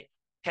 right?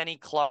 Kenny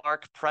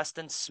Clark,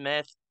 Preston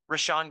Smith,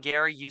 Rashawn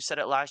Gary, you said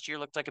it last year,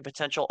 looked like a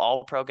potential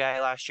all-pro guy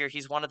last year.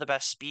 He's one of the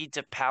best speed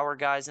to power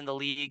guys in the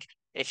league.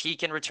 If he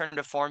can return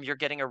to form, you're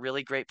getting a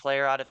really great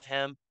player out of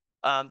him.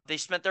 They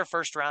spent their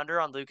first rounder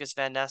on Lucas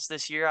Van Ness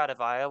this year out of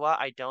Iowa.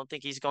 I don't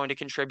think he's going to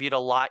contribute a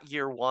lot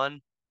year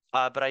 1,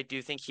 but I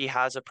do think he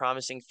has a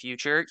promising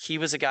future. He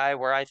was a guy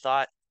where I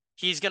thought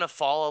he's going to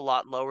fall a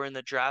lot lower in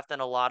the draft than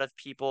a lot of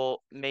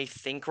people may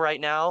think right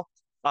now.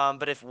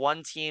 But if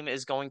one team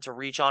is going to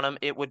reach on him,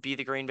 it would be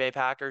the Green Bay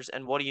Packers.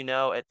 And what do you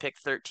know? At pick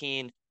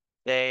 13,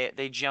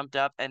 they jumped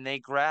up and they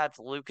grabbed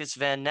Lucas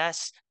Van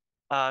Ness.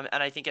 And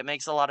I think it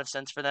makes a lot of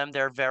sense for them.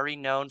 They're very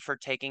known for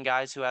taking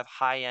guys who have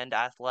high-end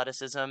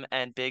athleticism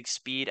and big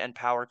speed and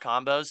power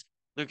combos.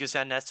 Lucas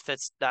Van Ness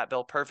fits that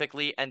bill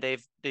perfectly, and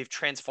they've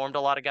transformed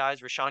a lot of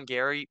guys, Rashawn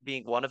Gary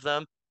being one of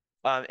them.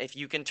 If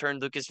you can turn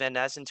Lucas Van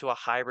Ness into a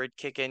hybrid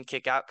kick in,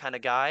 kick out kind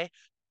of guy,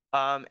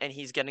 and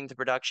he's getting the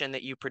production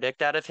that you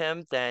predict out of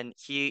him, then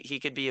he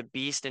could be a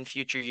beast in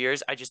future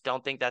years. I just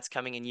don't think that's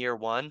coming in year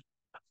 1.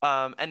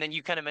 And then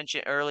you kind of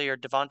mentioned earlier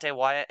Devontae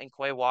Wyatt and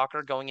Quay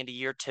Walker going into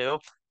year 2.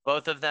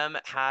 Both of them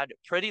had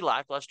pretty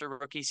lackluster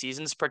rookie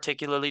seasons,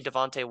 particularly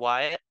Devontae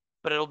Wyatt.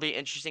 But it'll be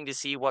interesting to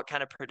see what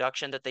kind of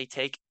production that they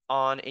take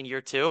on in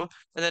year 2.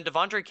 And then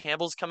Devondre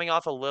Campbell's coming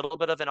off a little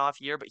bit of an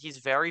off year, but he's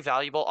very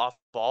valuable off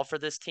ball for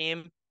this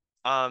team.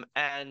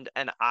 And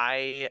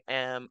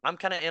I'm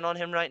kind of in on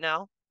him right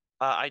now.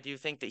 I do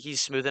think that he's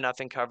smooth enough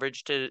in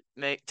coverage to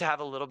have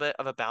a little bit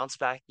of a bounce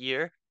back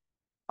year.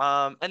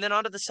 And then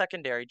onto the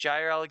secondary,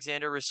 Jair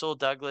Alexander, Rasul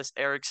Douglas,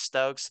 Eric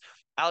Stokes.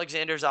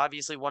 Alexander's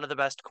obviously one of the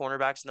best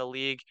cornerbacks in the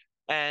league.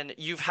 And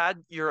you've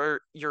had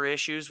your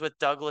issues with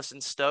Douglas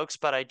and Stokes,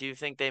 but I do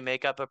think they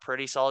make up a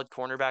pretty solid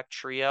cornerback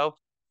trio,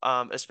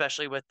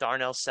 especially with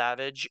Darnell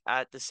Savage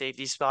at the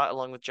safety spot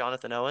along with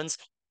Jonathan Owens.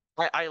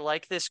 I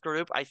like this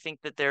group. I think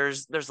that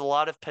there's a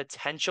lot of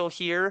potential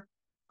here,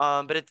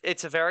 but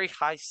it's a very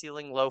high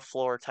ceiling, low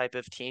floor type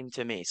of team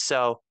to me.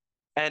 So,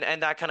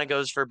 and that kind of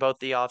goes for both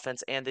the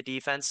offense and the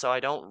defense. So I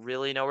don't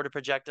really know where to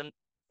project them.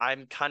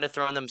 I'm kind of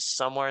throwing them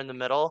somewhere in the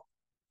middle.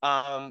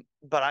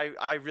 But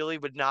I really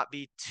would not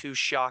be too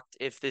shocked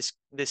if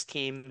this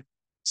team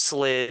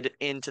slid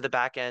into the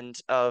back end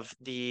of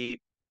the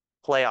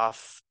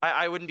playoff.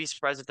 I wouldn't be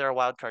surprised if they're a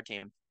wild card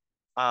team.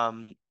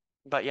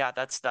 But yeah,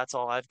 that's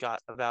all I've got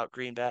about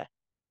Green Bay.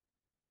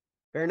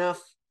 Fair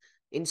enough.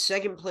 In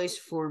second place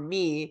for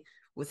me,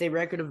 with a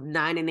record of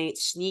 9-8,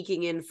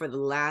 sneaking in for the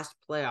last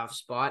playoff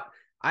spot,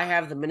 I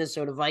have the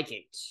Minnesota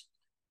Vikings.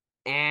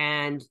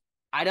 And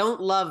I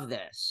don't love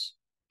this.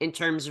 In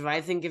terms of,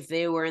 I think if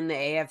they were in the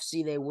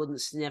AFC, they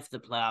wouldn't sniff the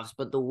playoffs.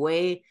 But the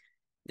way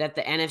that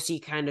the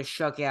NFC kind of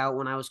shook out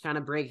when I was kind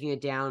of breaking it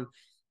down,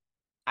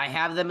 I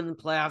have them in the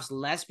playoffs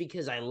less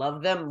because I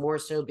love them, more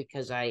so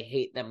because I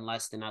hate them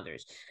less than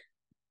others.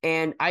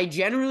 And I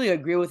generally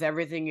agree with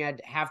everything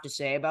I'd have to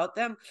say about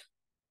them.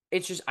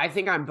 It's just, I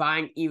think I'm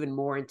buying even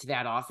more into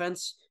that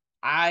offense.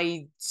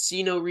 I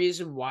see no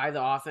reason why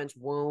the offense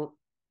won't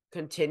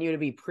continue to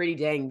be pretty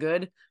dang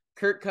good.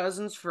 Kirk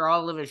Cousins, for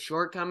all of his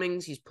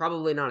shortcomings, he's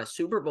probably not a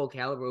Super Bowl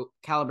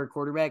caliber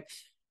quarterback,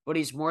 but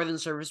he's more than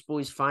serviceable.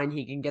 He's fine.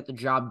 He can get the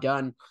job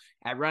done.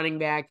 At running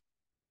back,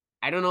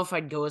 I don't know if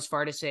I'd go as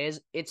far to say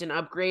it's an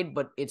upgrade,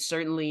 but it's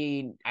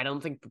certainly, I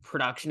don't think the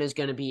production is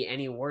going to be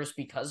any worse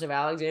because of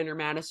Alexander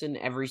Mattison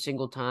every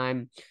single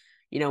time.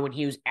 When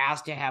he was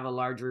asked to have a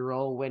larger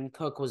role when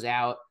Cook was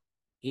out,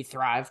 he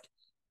thrived.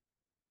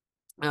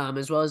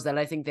 As well as that,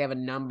 I think they have a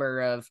number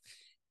of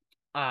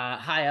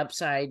high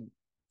upside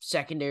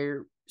secondary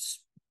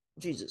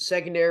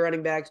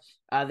running backs.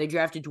 They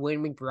drafted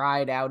Dwayne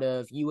McBride out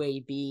of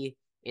UAB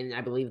in,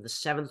 I believe, the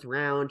 7th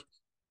round.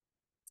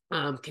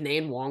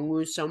 Kanane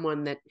Nwangwu,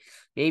 someone that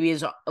maybe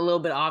is a little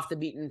bit off the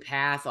beaten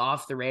path,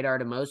 off the radar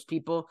to most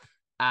people.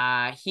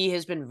 He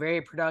has been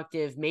very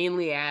productive,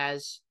 mainly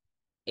as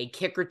a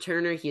kick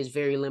returner. He has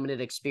very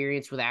limited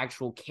experience with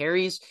actual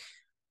carries,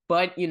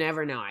 but you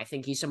never know. I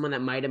think he's someone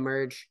that might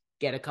emerge,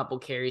 get a couple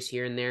carries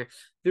here and there.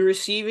 The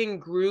receiving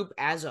group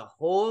as a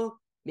whole,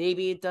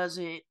 maybe it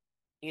doesn't,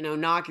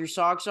 knock your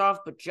socks off,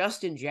 but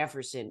Justin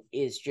Jefferson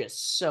is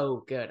just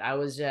so good.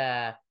 Are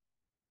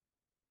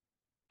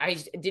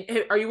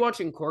you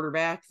watching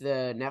Quarterback,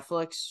 the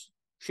Netflix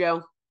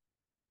show?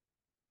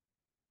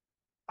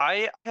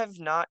 I have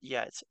not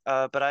yet,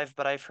 but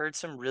I've heard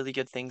some really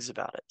good things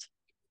about it.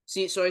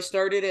 See, so I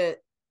started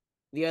it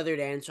the other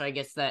day, and so I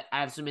guess that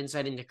I have some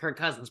insight into Kirk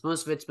Cousins.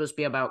 Most of it's supposed to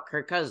be about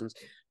Kirk Cousins,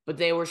 but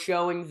they were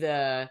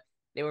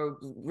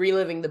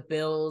reliving the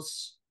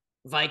Bills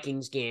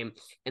Vikings game,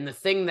 and the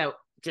thing that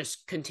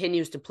just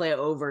continues to play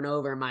over and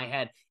over in my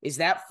head is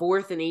that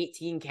 4th and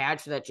 18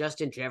 catch that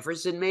Justin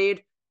Jefferson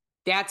made.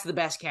 That's the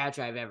best catch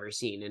I've ever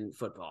seen in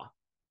football.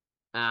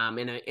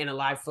 In a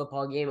live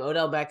football game.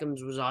 Odell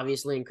Beckham's was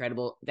obviously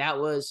incredible. That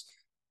was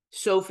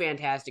so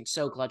fantastic,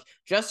 so clutch.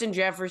 Justin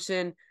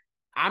Jefferson,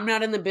 I'm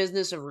not in the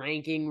business of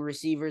ranking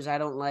receivers. I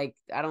don't like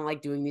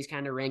doing these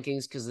kind of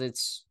rankings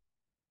because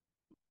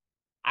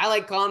I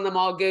like calling them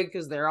all good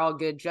because they're all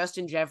good.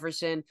 Justin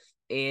Jefferson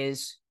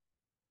is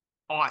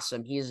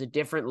awesome. He is a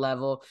different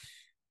level.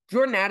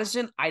 Jordan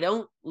Addison, I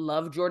don't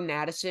love Jordan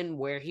Addison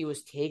where he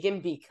was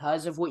taken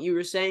because of what you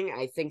were saying.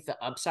 I think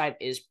the upside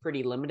is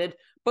pretty limited.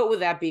 But with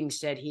that being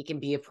said, he can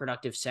be a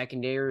productive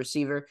secondary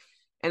receiver.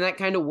 And that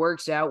kind of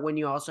works out when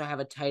you also have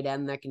a tight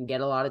end that can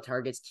get a lot of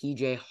targets.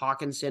 TJ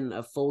Hawkinson,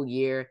 a full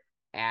year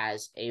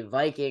as a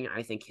Viking.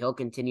 I think he'll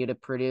continue to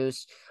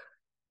produce.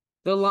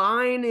 The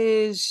line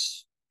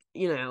is,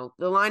 the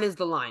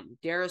line.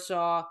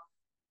 Darisaw,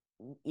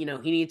 he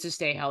needs to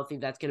stay healthy.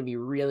 That's going to be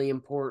really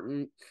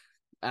important.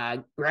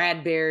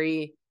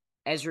 Bradbury,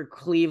 Ezra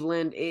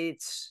Cleveland.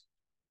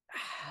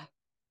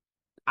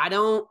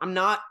 I'm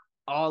not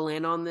all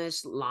in on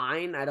this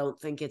line. I don't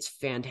think it's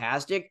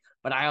fantastic,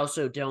 but I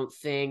also don't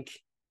think,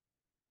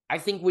 I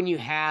think when you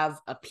have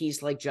a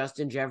piece like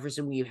Justin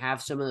Jefferson, when you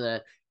have some of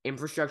the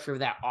infrastructure of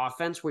that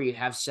offense where you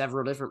have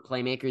several different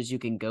playmakers you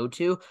can go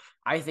to,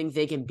 I think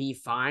they can be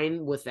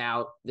fine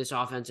without this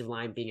offensive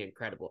line being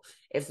incredible.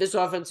 If this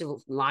offensive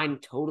line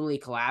totally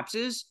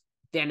collapses,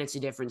 then it's a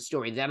different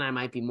story. Then I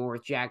might be more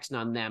with Jackson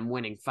on them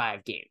winning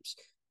 5 games.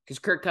 Because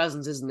Kirk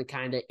Cousins isn't the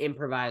kind of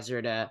improviser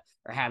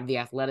or have the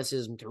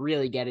athleticism to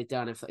really get it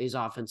done if his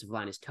offensive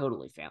line is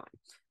totally failing.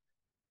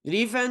 The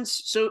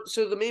defense, so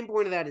the main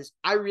point of that is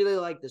I really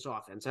like this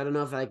offense. I don't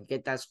know if I can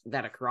get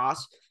that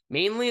across.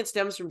 Mainly it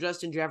stems from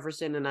Justin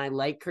Jefferson, and I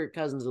like Kirk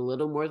Cousins a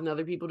little more than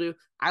other people do.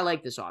 I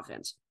like this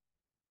offense.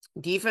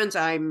 Defense,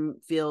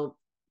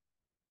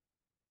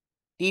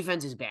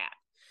 defense is bad.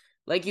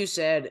 Like you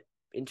said,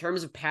 in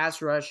terms of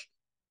pass rush,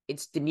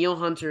 it's Danielle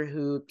Hunter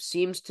who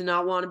seems to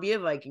not want to be a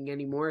Viking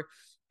anymore.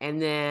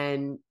 And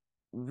then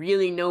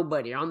really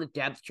nobody. On the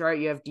depth chart,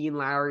 you have Dean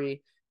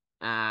Lowry.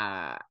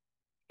 And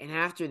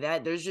after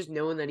that, there's just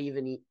no one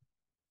that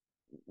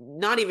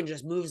not even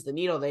just moves the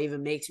needle, that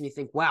even makes me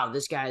think, wow,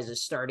 this guy is a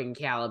starting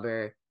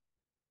caliber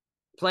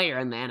player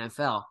in the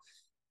NFL.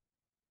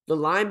 The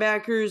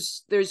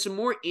linebackers, there's some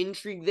more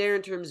intrigue there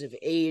in terms of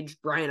age.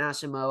 Brian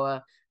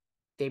Asamoah.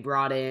 They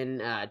brought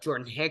in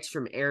Jordan Hicks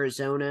from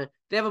Arizona.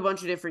 They have a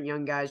bunch of different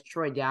young guys.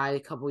 Troy Dye, a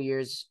couple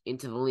years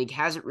into the league,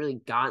 hasn't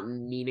really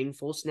gotten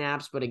meaningful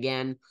snaps. But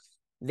again,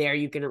 there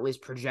you can at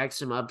least project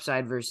some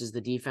upside versus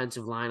the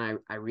defensive line.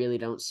 I really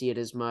don't see it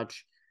as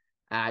much.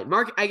 I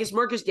guess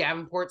Marcus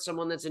Davenport,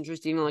 someone that's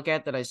interesting to look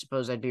at that I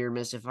suppose I'd be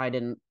remiss if I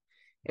didn't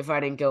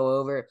go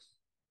over.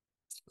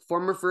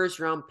 Former first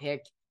round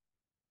pick,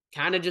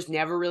 kind of just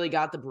never really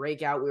got the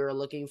breakout we were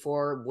looking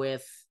for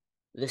with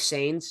the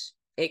Saints.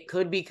 It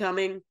could be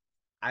coming.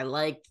 I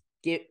like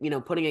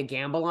putting a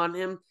gamble on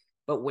him,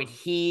 but when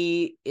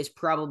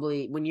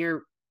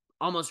you're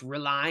almost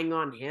relying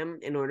on him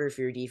in order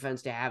for your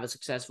defense to have a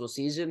successful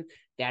season,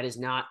 that is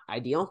not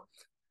ideal.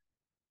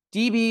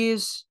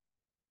 DBs,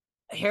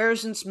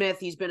 Harrison Smith,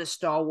 he's been a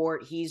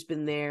stalwart. He's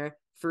been there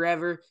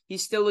forever.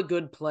 He's still a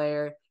good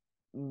player.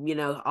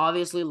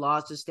 Obviously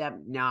lost a step,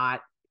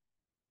 not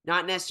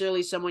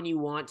necessarily someone you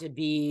want to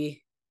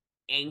be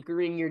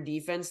anchoring your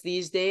defense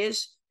these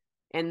days.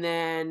 And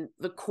then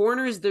the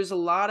corners, there's a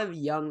lot of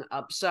young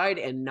upside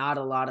and not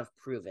a lot of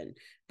proven.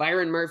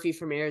 Byron Murphy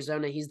from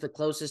Arizona, he's the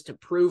closest to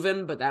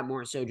proven, but that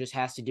more so just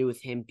has to do with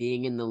him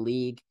being in the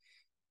league.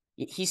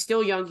 He's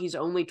still young. He's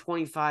only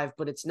 25,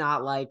 but it's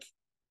not like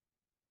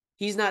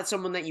he's not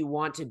someone that you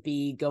want to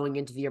be going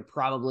into the year,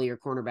 probably your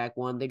cornerback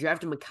one. They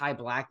drafted Mekhi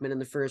Blackman in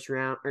the first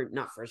round, or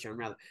not first round,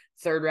 rather,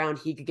 third round.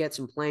 He could get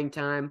some playing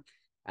time.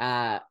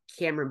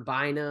 Cameron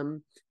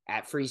Bynum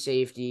at free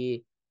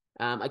safety.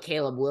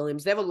 Caleb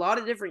Williams. They have a lot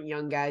of different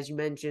young guys. You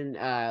mentioned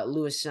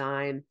Lewis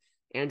Sine,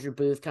 Andrew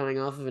Booth coming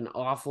off of an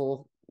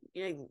awful,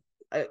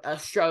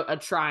 a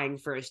trying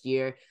first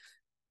year.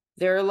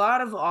 There are a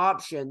lot of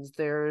options.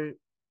 There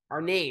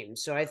are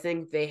names. So I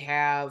think they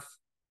have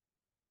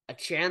a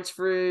chance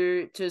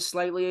to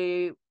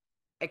slightly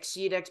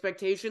exceed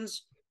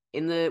expectations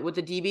with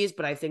the DBs,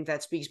 but I think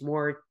that speaks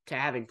more to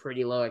having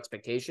pretty low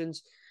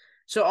expectations.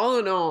 So all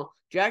in all,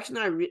 Jackson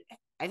and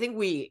I think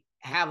we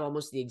have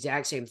almost the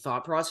exact same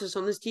thought process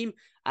on this team.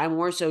 I'm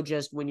more so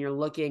just when you're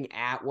looking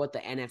at what the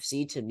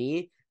NFC, to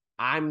me,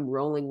 I'm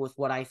rolling with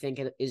what I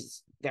think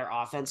is their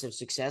offensive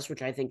success,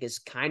 which I think is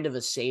kind of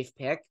a safe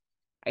pick.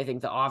 I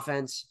think the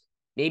offense,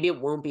 maybe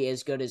it won't be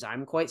as good as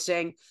I'm quite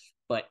saying,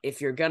 but if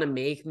you're going to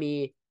make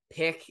me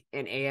pick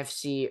an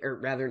AFC or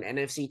rather an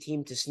NFC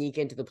team to sneak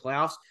into the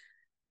playoffs,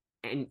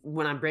 and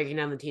when I'm breaking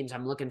down the teams,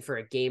 I'm looking for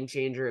a game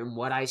changer. And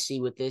what I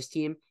see with this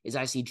team is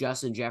I see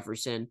Justin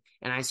Jefferson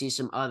and I see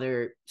some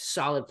other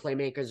solid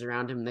playmakers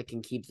around him that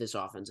can keep this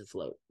offense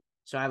afloat.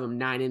 So I have them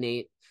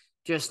 9-8,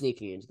 just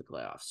sneaking into the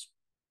playoffs.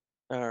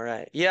 All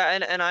right. Yeah,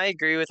 and I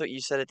agree with what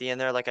you said at the end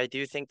there. Like I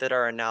do think that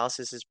our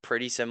analysis is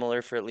pretty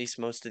similar for at least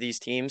most of these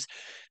teams.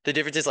 The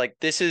difference is like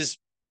this is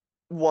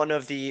one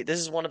of the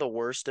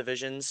worst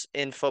divisions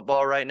in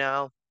football right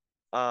now.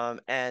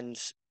 And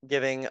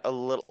giving a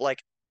little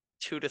like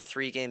 2 to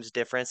 3 games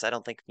difference, I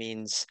don't think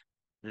means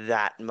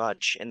that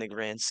much in the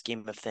grand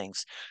scheme of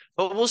things.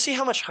 But we'll see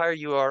how much higher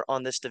you are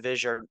on this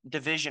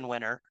division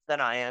winner than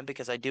I am,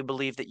 because I do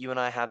believe that you and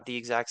I have the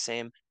exact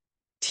same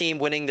team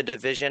winning the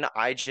division.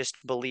 I just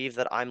believe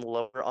that I'm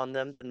lower on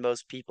them than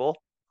most people.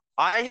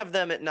 I have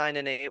them at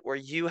 9-8, where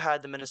you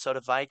had the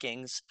Minnesota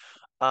Vikings.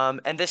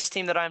 And this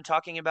team that I'm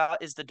talking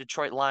about is the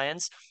Detroit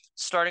Lions.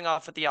 Starting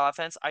off with the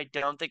offense, I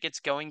don't think it's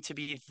going to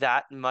be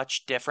that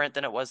much different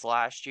than it was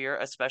last year,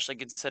 especially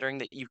considering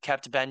that you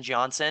kept Ben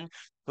Johnson,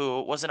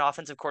 who was an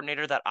offensive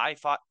coordinator that I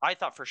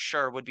thought for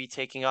sure would be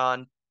taking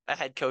on a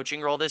head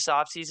coaching role this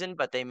offseason,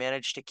 but they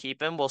managed to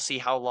keep him. We'll see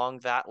how long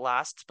that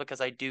lasts,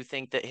 because I do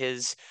think that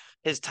his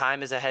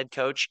time as a head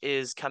coach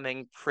is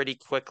coming pretty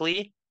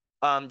quickly.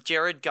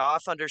 Jared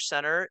Goff under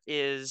center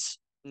is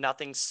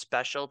nothing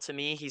special to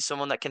me. He's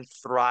someone that can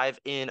thrive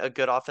in a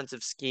good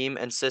offensive scheme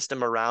and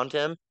system around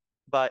him,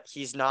 but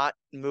he's not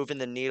moving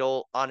the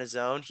needle on his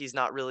own. He's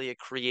not really a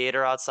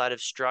creator outside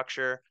of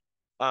structure.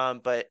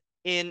 But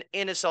in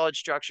a solid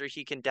structure,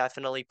 he can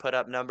definitely put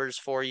up numbers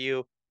for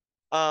you.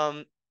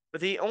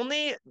 The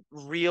only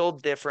real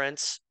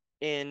difference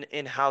in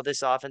how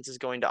this offense is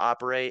going to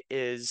operate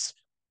is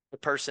the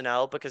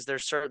personnel, because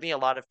there's certainly a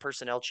lot of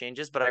personnel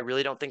changes, but I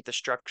really don't think the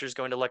structure is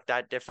going to look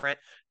that different.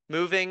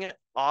 Moving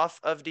off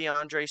of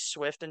DeAndre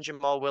Swift and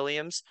Jamal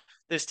Williams,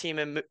 this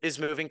team is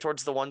moving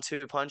towards the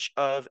 1-2 punch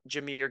of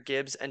Jahmyr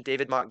Gibbs and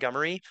David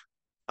Montgomery.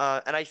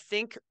 And I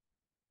think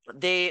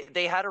they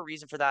had a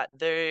reason for that.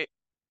 The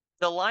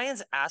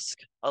Lions ask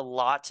a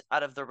lot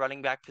out of the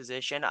running back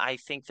position. I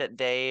think that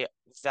they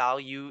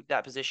value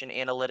that position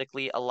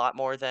analytically a lot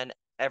more than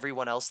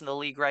everyone else in the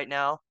league right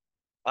now.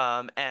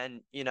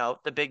 And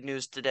the big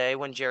news today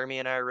when Jeremy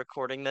and I are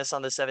recording this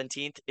on the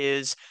 17th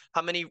is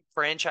how many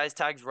franchise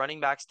tags running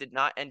backs did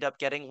not end up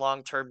getting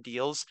long-term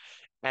deals.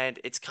 And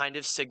it's kind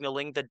of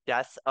signaling the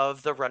death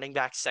of the running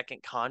back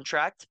second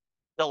contract.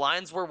 The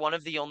Lions were one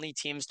of the only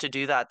teams to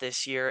do that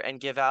this year and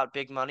give out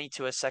big money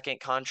to a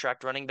second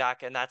contract running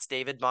back, and that's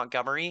David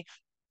Montgomery.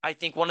 I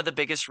think one of the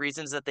biggest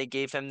reasons that they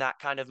gave him that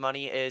kind of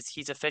money is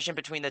he's efficient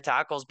between the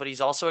tackles, but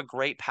he's also a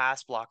great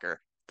pass blocker.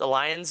 The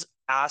Lions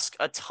ask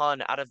a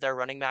ton out of their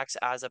running backs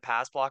as a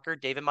pass blocker.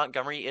 David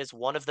Montgomery is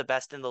one of the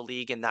best in the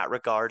league in that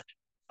regard.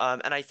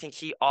 And I think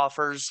he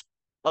offers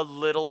a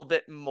little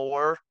bit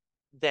more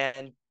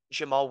than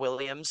Jamal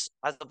Williams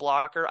as the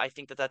blocker. I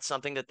think that that's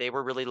something that they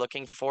were really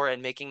looking for,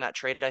 and making that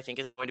trade, I think,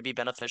 is going to be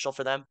beneficial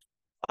for them.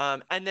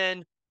 And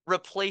then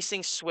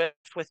replacing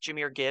Swift with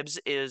Jahmyr Gibbs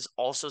is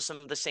also some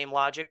of the same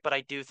logic, but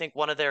I do think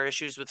one of their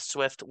issues with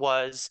Swift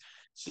was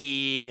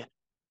he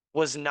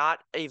was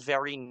not a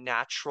very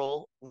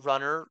natural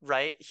runner,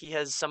 right? He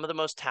has some of the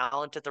most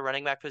talent at the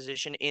running back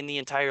position in the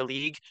entire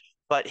league,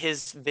 but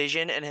his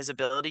vision and his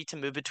ability to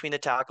move between the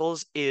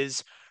tackles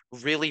is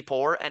really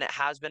poor, and it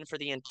has been for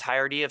the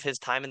entirety of his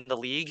time in the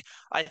league.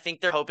 I think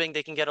they're hoping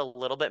they can get a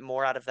little bit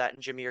more out of that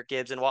in Jahmyr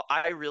Gibbs. And while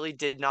I really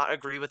did not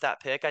agree with that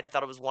pick, I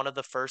thought it was one of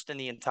the worst in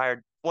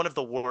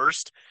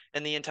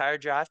the entire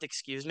draft,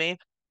 excuse me.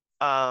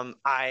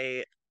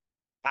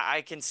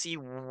 I can see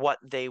what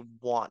they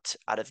want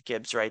out of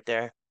Gibbs right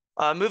there.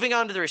 Moving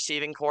on to the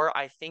receiving core,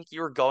 I think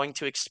you're going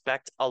to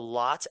expect a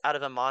lot out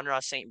of Amon-Ra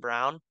St.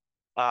 Brown.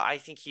 I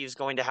think he's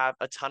going to have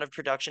a ton of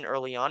production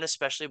early on,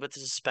 especially with the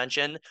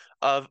suspension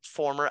of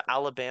former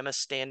Alabama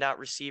standout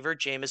receiver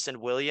Jamison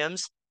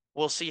Williams.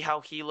 We'll see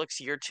how he looks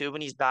year 2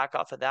 when he's back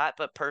off of that.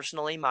 But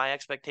personally, my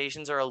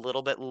expectations are a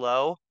little bit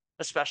low,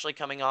 especially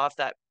coming off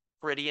that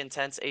pretty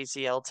intense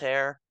ACL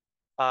tear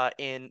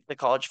in the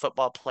college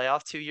football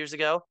playoff 2 years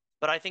ago.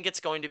 But I think it's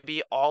going to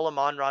be all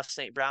Amon-Ra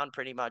St. Brown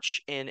pretty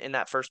much in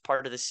that first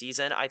part of the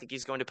season. I think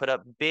he's going to put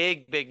up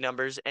big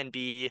numbers and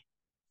be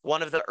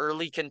one of the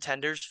early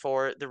contenders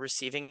for the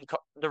receiving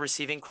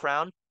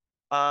crown.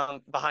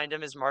 Behind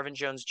him is Marvin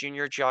Jones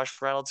Jr., Josh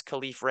Reynolds,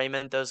 Khalif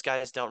Raymond. Those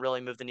guys don't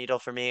really move the needle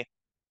for me.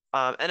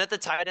 And at the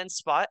tight end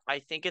spot, I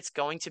think it's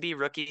going to be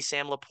rookie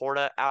Sam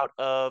Laporta out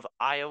of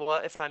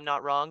Iowa, if I'm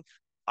not wrong.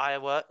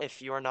 Iowa,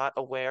 if you're not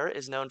aware,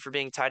 is known for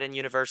being tight end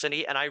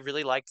university, and I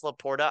really liked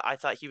Laporta. I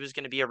thought he was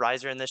going to be a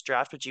riser in this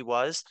draft, which he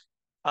was.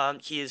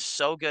 He is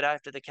so good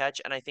after the catch,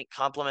 and I think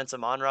complements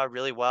Amon-Ra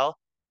really well.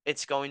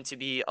 It's going to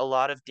be a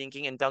lot of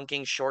dinking and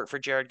dunking short for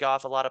Jared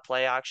Goff, a lot of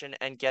play action,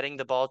 and getting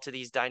the ball to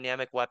these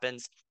dynamic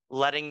weapons,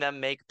 letting them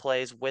make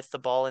plays with the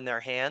ball in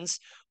their hands.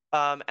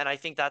 And I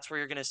think that's where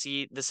you're going to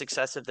see the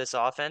success of this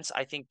offense.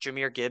 I think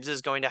Jahmyr Gibbs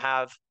is going to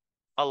have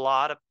a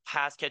lot of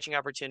pass catching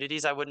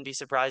opportunities. I wouldn't be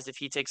surprised if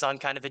he takes on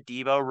kind of a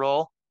Debo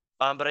role.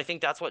 But I think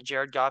that's what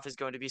Jared Goff is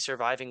going to be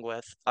surviving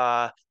with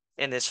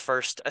in this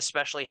first,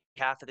 especially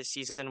half of the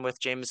season with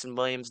Jameson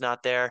Williams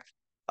not there.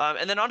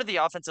 And then onto the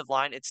offensive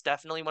line, it's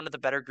definitely one of the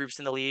better groups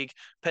in the league.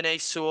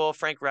 Penei Sewell,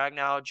 Frank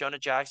Ragnow, Jonah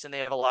Jackson, they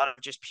have a lot of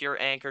just pure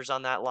anchors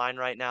on that line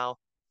right now.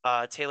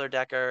 Taylor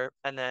Decker,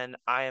 and then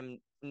I am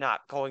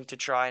not going to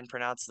try and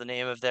pronounce the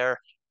name of their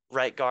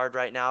right guard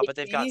right now, but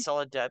they've got V?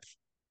 solid depth.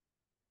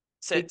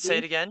 Say Big say V?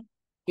 it again.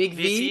 Big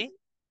V? VT?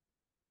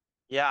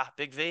 Yeah,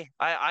 Big V.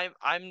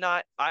 I'm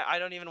not I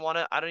don't even want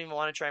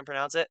to try and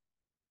pronounce it.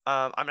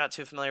 I'm not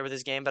too familiar with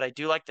his game, but I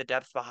do like the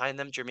depth behind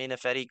them. Jermaine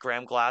Ifedi,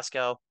 Graham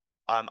Glasgow.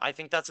 I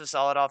think that's a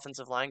solid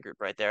offensive line group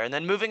right there. And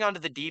then moving on to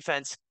the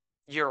defense,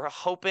 you're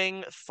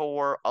hoping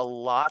for a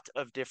lot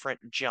of different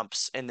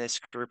jumps in this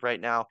group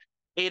right now.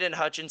 Aiden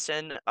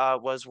Hutchinson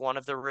was one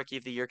of the Rookie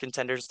of the Year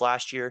contenders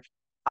last year.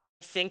 I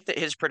think that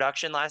his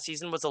production last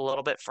season was a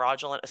little bit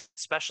fraudulent,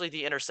 especially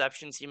the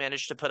interceptions he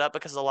managed to put up,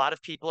 because a lot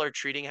of people are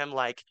treating him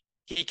like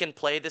he can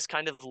play this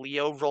kind of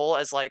Leo role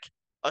as like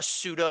a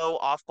pseudo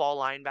off-ball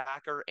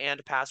linebacker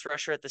and pass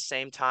rusher at the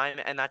same time,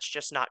 and that's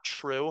just not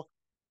true.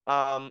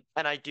 And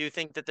I do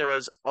think that there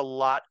was a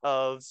lot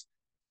of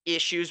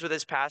issues with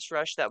his pass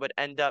rush that would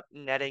end up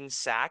netting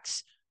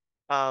sacks.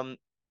 Um,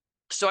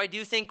 so I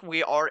do think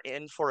we are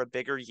in for a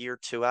bigger year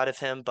 2 out of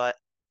him, but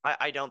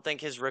I don't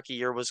think his rookie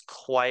year was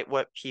quite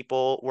what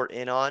people were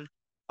in on.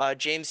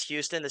 James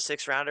Houston, the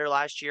 6th-rounder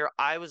last year,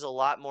 I was a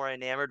lot more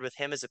enamored with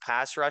him as a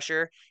pass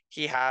rusher.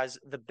 He has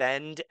the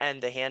bend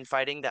and the hand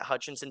fighting that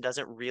Hutchinson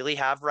doesn't really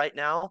have right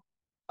now.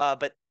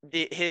 But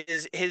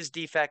his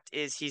defect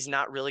is he's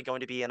not really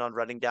going to be in on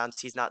running downs.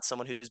 He's not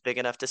someone who's big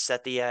enough to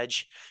set the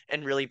edge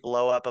and really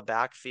blow up a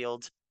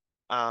backfield.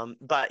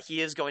 But he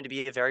is going to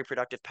be a very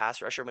productive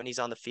pass rusher when he's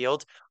on the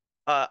field.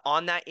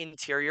 On that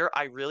interior,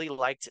 I really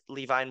liked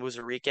Levi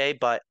Muzurike,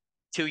 but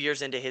 2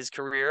 years into his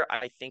career,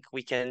 I think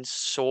we can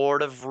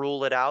sort of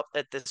rule it out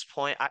at this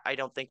point. I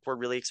don't think we're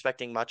really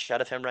expecting much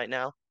out of him right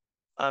now.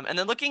 And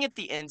then looking at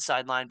the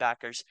inside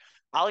linebackers,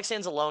 Alex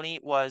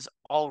Anzalone was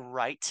all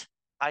right,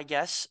 I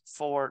guess,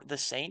 for the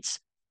Saints.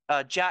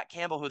 Jack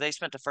Campbell, who they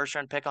spent a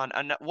first-round pick on,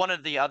 one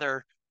of the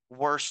other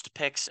worst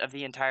picks of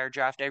the entire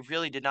draft. I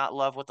really did not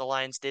love what the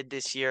Lions did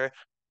this year.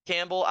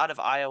 Campbell out of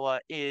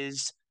Iowa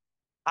is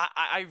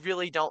I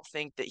really don't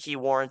think that he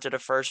warranted a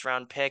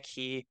first-round pick.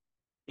 He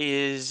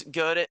is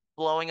good at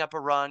blowing up a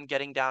run,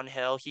 getting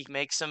downhill. He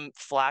makes some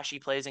flashy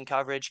plays in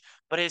coverage,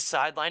 but his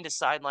sideline to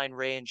sideline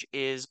range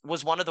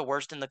was one of the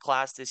worst in the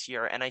class this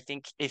year. And I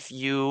think if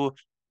you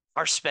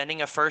are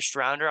spending a first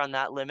rounder on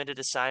that limited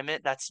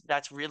assignment,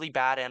 that's really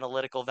bad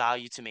analytical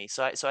value to me.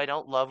 So I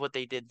don't love what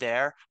they did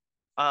there.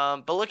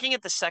 But looking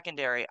at the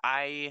secondary,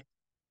 I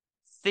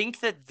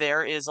think that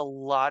there is a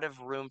lot of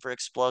room for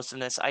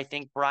explosiveness. I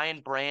think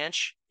Brian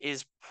Branch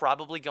is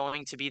probably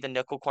going to be the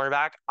nickel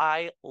cornerback.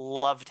 I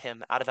loved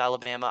him out of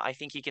Alabama. I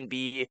think he can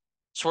be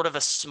sort of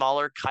a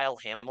smaller Kyle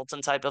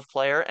Hamilton type of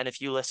player. And if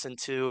you listen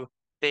to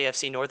the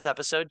AFC North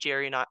episode,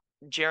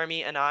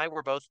 Jeremy and I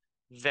were both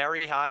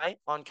very high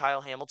on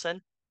Kyle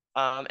Hamilton.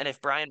 And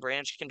if Brian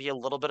Branch can be a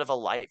little bit of a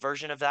light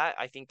version of that,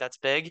 I think that's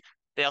big.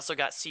 They also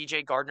got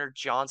CJ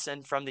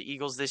Gardner-Johnson from the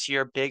Eagles this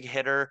year, big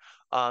hitter,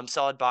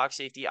 solid box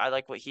safety. I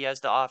like what he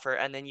has to offer.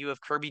 And then you have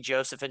Kirby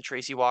Joseph and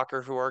Tracy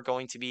Walker, who are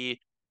going to be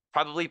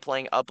probably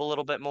playing up a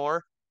little bit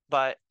more.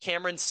 But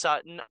Cameron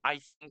Sutton,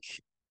 I think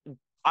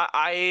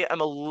I am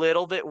a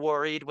little bit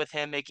worried with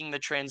him making the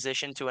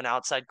transition to an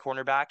outside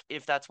cornerback,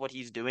 if that's what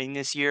he's doing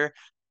this year.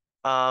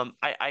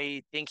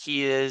 I think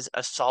he is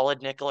a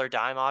solid nickel or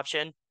dime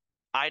option.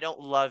 I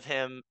don't love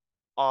him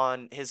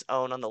on his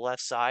own on the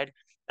left side.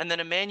 And then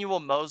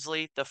Emmanuel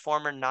Mosley, the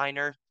former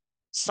Niner,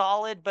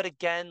 solid, but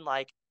again,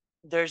 like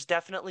there's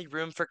definitely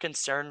room for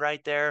concern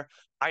right there.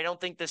 I don't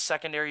think this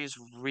secondary is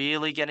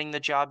really getting the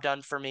job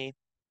done for me.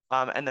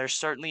 And there's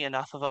certainly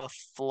enough of a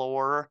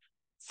floor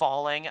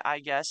falling, I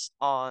guess,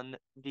 on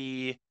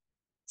the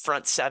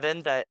front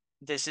seven that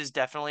this is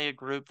definitely a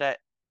group that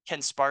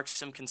can spark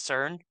some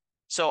concern.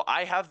 So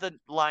I have the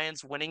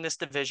Lions winning this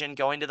division,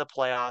 going to the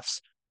playoffs,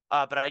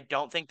 but I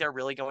don't think they're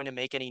really going to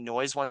make any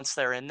noise once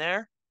they're in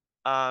there.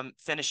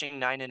 Finishing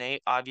 9-8,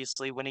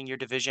 obviously winning your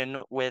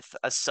division with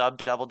a sub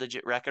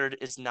double-digit record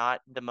is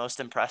not the most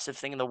impressive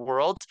thing in the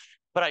world,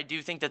 but I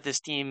do think that this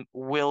team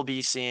will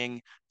be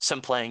seeing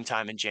some playing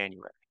time in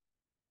January.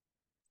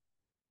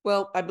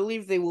 Well, I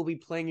believe they will be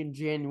playing in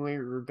January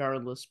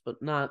regardless,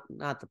 but not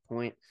the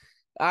point.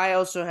 I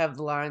also have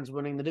the Lions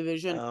winning the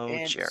division, Oh,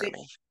 and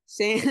Jeremy.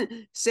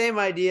 same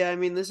idea. I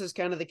mean, this is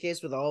kind of the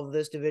case with all of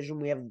this division.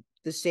 We have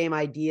the same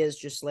ideas,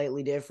 just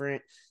slightly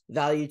different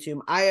value to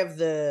them. I have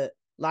the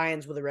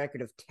Lions with a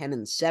record of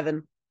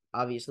 10-7,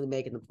 obviously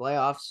making the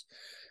playoffs.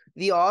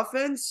 The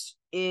offense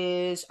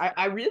is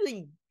I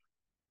really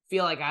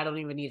feel like I don't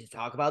even need to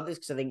talk about this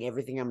because I think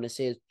everything I'm going to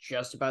say is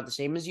just about the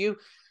same as you.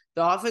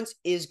 The offense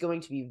is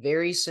going to be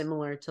very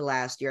similar to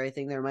last year. I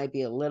think there might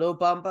be a little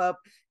bump up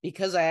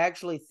because I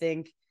actually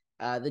think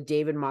the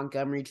David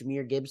Montgomery,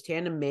 Jahmyr Gibbs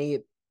tandem may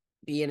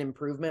be an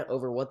improvement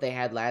over what they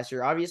had last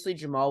year. Obviously,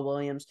 Jamal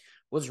Williams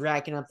was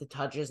racking up the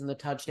touches and the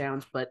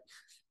touchdowns, but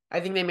I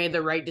think they made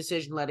the right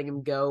decision letting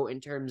him go in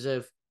terms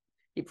of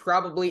he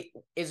probably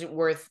isn't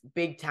worth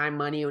big time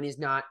money when he's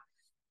not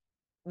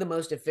the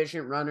most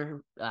efficient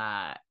runner.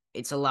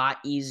 It's a lot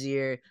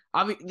easier.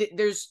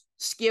 There's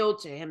skill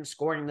to him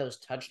scoring those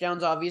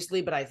touchdowns,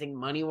 obviously, but I think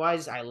money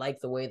wise, I like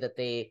the way that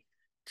they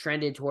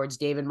trended towards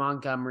David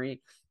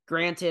Montgomery.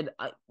 Granted,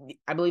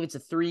 I believe it's a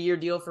 3-year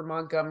deal for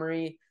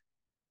Montgomery.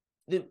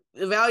 The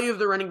value of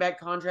the running back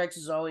contracts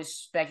is always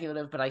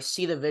speculative, but I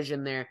see the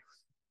vision there.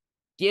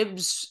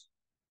 Gibbs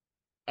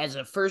as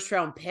a first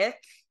round pick,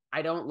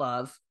 I don't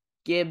love.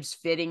 Gibbs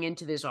fitting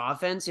into this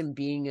offense and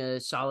being a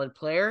solid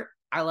player,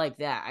 I like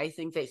that. I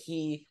think that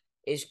he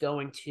is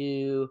going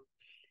to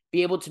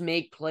be able to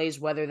make plays,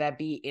 whether that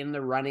be in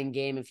the running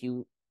game, if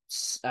you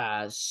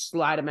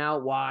slide him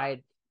out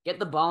wide, get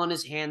the ball in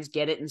his hands,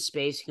 get it in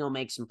space, he'll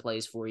make some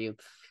plays for you.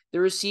 The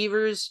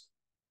receivers,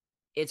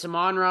 it's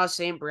Amon-Ra,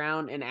 St.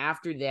 Brown, and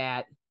after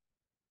that,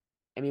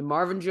 I mean,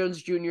 Marvin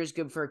Jones Jr. is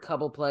good for a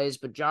couple plays,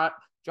 but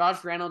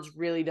Josh Reynolds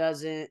really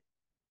doesn't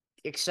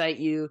excite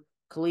you.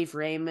 Khalif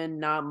Raymond,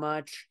 not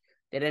much.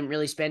 They didn't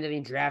really spend any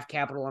draft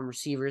capital on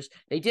receivers.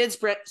 They did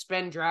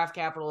spend draft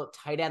capital at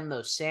tight end,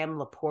 though, Sam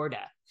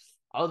Laporta.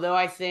 Although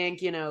I think,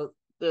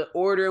 the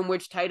order in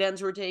which tight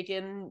ends were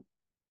taken,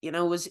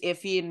 was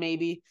iffy and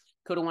maybe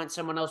could have went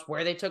someone else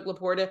where they took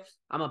Laporta.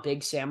 I'm a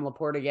big Sam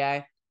Laporta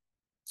guy.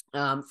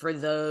 For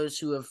those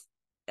who have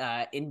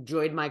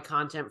enjoyed my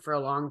content for a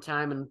long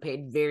time and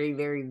paid very,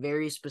 very,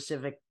 very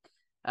specific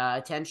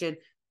attention,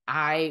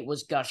 I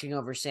was gushing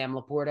over Sam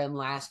Laporta in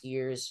last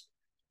year's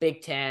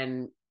Big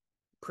Ten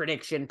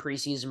prediction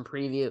preseason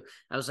preview.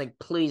 I was like,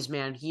 please,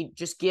 man,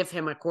 just give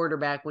him a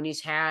quarterback when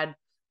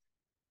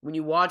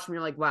you watch him,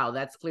 you're like, wow,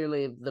 that's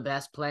clearly the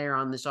best player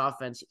on this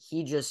offense.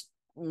 He just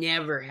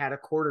never had a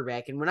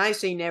quarterback. And when I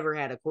say never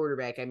had a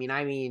quarterback, I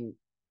mean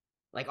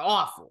like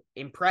awful,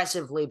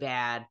 impressively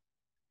bad.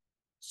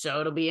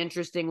 So it'll be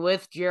interesting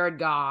with Jared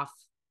Goff,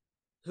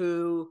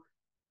 who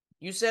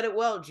you said it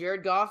well.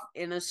 Jared Goff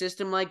in a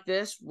system like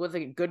this with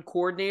a good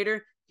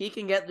coordinator, he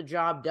can get the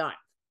job done.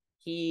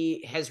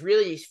 He has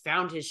really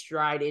found his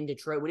stride in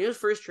Detroit. When he was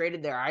first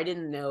traded there, I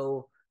didn't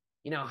know,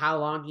 how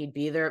long he'd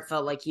be there. It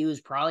felt like he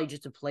was probably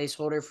just a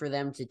placeholder for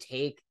them to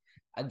take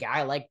a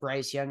guy like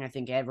Bryce Young. I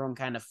think everyone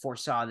kind of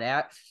foresaw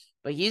that.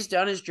 But he's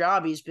done his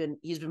job. He's been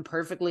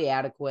perfectly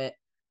adequate.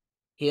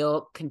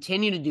 He'll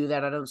continue to do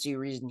that. I don't see a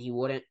reason he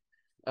wouldn't.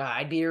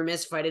 I'd be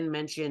remiss if I didn't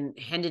mention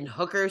Hendon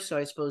Hooker, so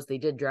I suppose they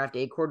did draft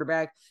a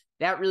quarterback.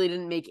 That really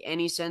didn't make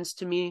any sense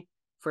to me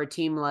for a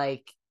team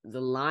like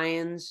the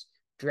Lions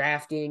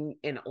drafting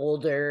an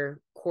older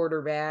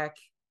quarterback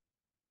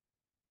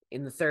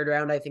in the 3rd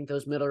round. I think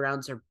those middle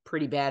rounds are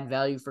pretty bad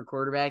value for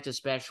quarterbacks,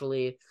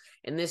 especially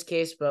in this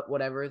case, but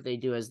whatever, they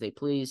do as they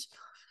please.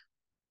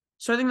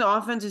 So I think the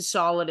offense is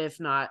solid, if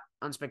not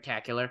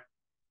unspectacular.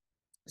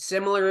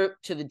 Similar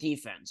to the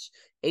defense.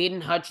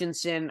 Aiden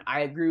Hutchinson,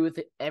 I agree with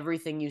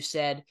everything you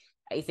said.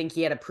 I think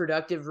he had a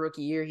productive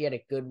rookie year. He had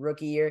a good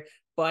rookie year,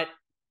 but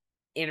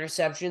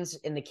interceptions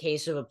in the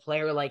case of a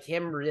player like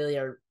him really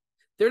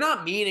they're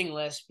not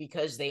meaningless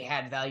because they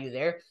had value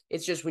there.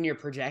 It's just when you're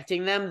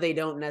projecting them, they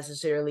don't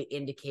necessarily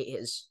indicate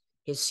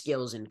his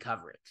skills in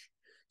coverage.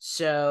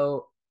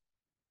 So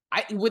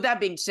with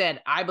that being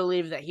said, I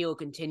believe that he'll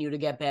continue to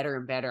get better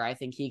and better. I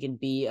think he can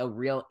be a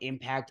real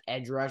impact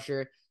edge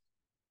rusher.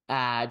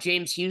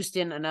 James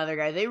Houston, another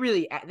guy,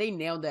 they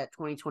nailed that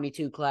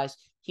 2022 class.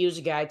 He was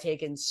a guy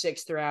taken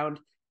 6th round,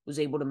 was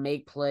able to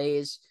make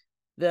plays.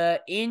 The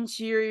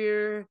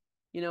interior,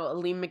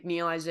 Aleem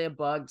McNeil, Isaiah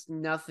Buggs,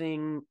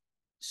 nothing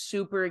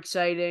super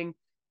exciting.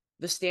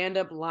 The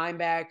stand-up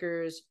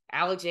linebackers,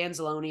 Alex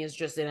Anzalone is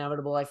just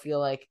inevitable. I feel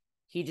like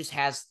he just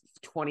has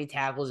 20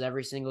 tackles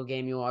every single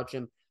game you watch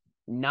him.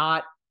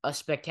 Not a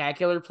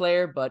spectacular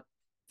player, but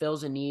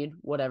fills a need,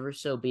 whatever,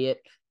 so be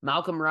it.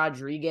 Malcolm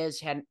Rodriguez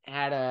had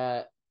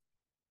a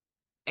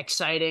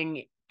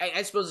exciting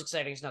I suppose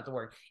exciting is not the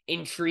word.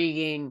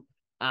 Intriguing,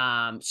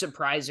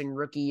 surprising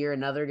rookie year.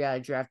 Another guy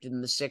drafted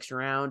in the 6th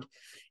round.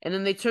 And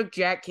then they took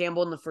Jack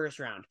Campbell in the 1st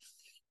round.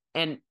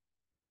 And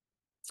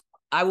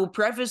I will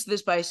preface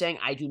this by saying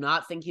I do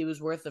not think he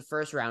was worth the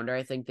 1st rounder.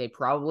 I think they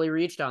probably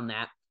reached on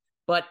that.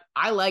 But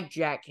I like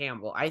Jack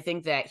Campbell. I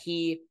think that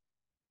he's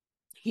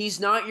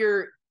not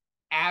your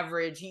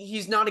average.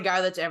 He's not a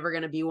guy that's ever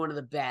going to be one of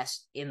the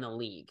best in the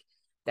league.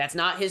 That's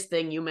not his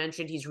thing. You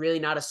mentioned he's really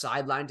not a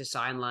sideline to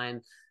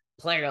sideline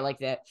player like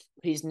that.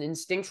 He's an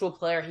instinctual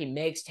player. He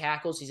makes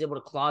tackles. He's able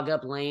to clog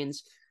up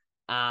lanes.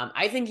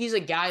 I think he's a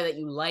guy that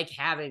you like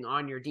having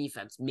on your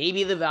defense.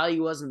 Maybe the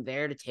value wasn't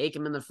there to take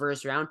him in the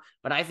 1st round,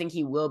 but I think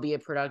he will be a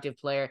productive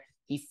player.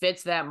 He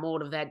fits that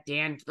mold of that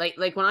Dan. Like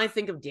when I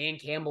think of Dan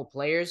Campbell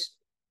players,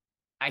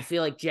 I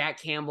feel like Jack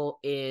Campbell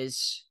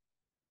is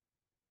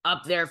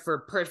up there for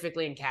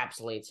perfectly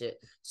encapsulates it.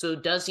 So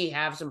does he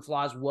have some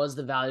flaws? Was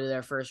the value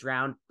there 1st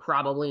round?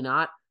 Probably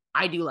not.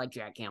 I do like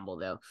Jack Campbell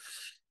though.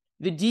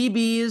 The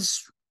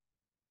DBs,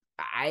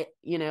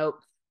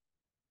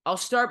 I'll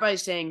start by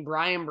saying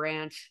Brian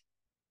Branch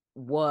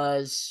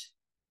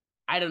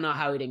I don't know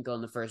how he didn't go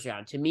in the 1st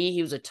round. To me,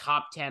 he was a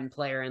top 10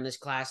 player in this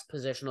class,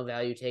 positional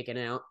value taken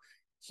out.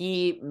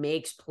 He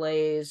makes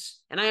plays,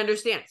 and I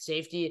understand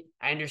safety.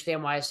 I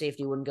understand why a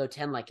safety wouldn't go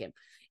 10 like him.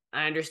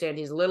 I understand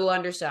he's a little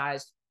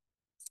undersized,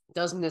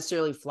 doesn't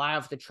necessarily fly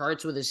off the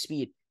charts with his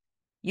speed.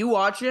 You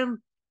watch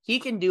him, he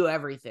can do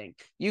everything.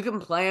 You can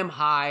play him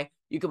high.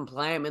 You can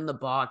play him in the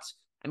box.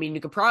 I mean,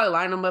 you could probably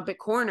line him up at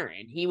corner,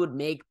 and he would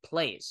make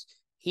plays.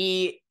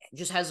 He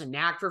just has a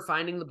knack for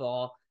finding the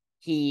ball.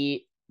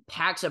 He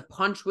packs a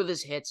punch with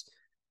his hits.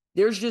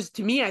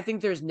 To me, I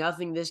think there's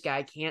nothing this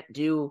guy can't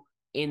do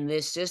in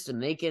this system.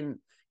 They can,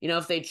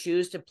 if they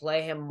choose to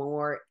play him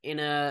more in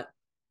a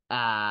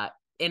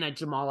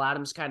Jamal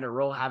Adams kind of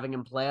role, having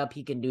him play up,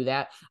 he can do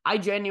that. I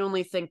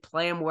genuinely think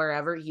play him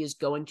wherever, he is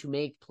going to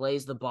make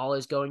plays. The ball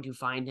is going to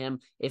find him.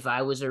 If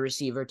I was a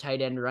receiver,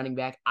 tight end, running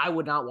back, I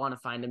would not want to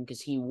find him because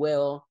he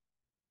will,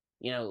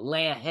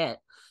 lay a hit.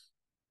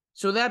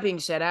 So that being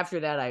said,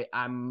 after that,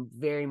 I'm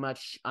very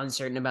much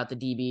uncertain about the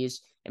DBs.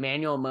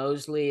 Emmanuel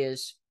Mosley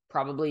is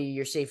probably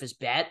your safest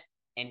bet,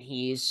 and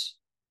he's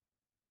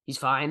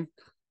fine.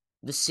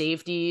 The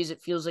safeties,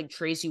 it feels like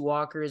Tracy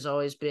Walker has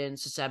always been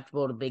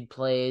susceptible to big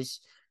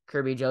plays.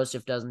 Kirby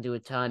Joseph doesn't do a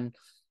ton.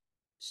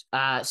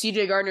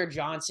 CJ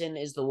Gardner-Johnson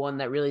is the one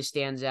that really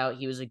stands out.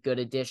 He was a good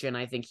addition.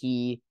 I think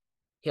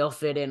he'll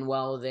fit in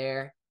well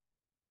there.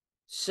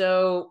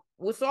 So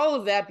with all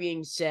of that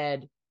being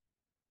said,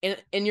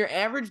 in your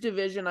average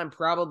division, I'm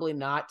probably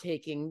not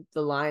taking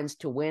the Lions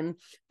to win.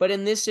 But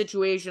in this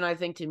situation, I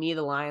think to me,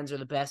 the Lions are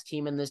the best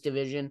team in this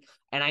division.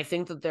 And I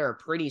think that they're a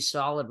pretty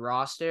solid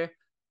roster.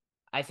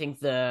 I think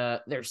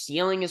their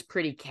ceiling is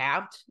pretty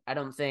capped. I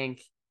don't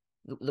think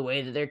the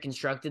way that they're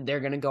constructed,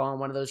 they're going to go on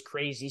one of those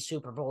crazy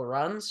Super Bowl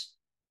runs.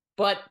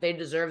 But they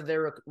deserve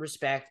their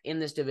respect in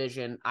this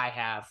division. I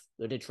have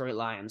the Detroit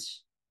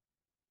Lions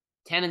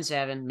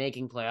 10-7,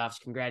 making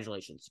playoffs.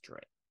 Congratulations,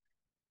 Detroit.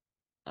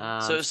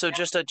 So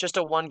just a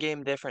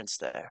 1-game difference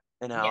there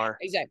in our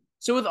exactly.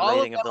 So with all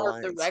of rating them,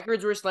 of the the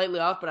records were slightly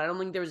off, but I don't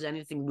think there was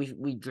anything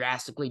we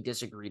drastically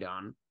disagreed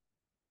on.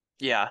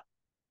 Yeah,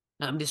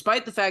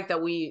 Despite the fact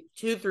that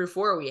 2 through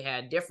 4 we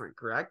had different,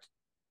 correct?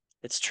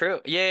 it's true.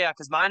 Yeah,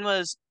 because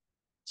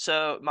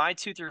my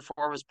 2 through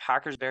 4 was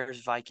Packers,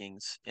 Bears,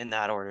 Vikings in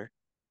that order.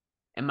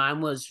 And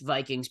mine was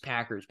Vikings,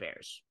 Packers,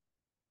 Bears.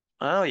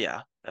 Oh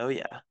yeah,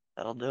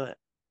 that'll do it.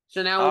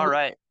 So now All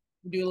right.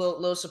 do a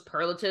little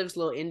superlatives,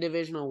 little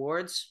in-division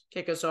awards.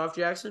 Kick us off,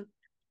 Jackson.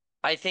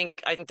 I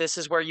think this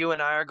is where you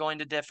and I are going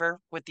to differ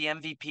with the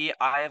MVP.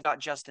 I have got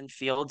Justin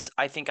Fields.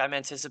 I think I'm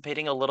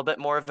anticipating a little bit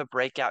more of a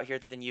breakout here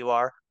than you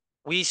are.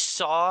 We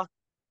saw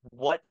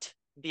what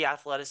the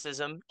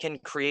athleticism can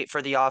create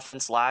for the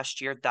offense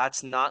last year.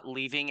 That's not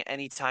leaving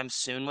anytime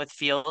soon with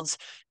Fields.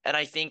 And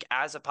I think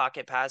as a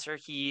pocket passer,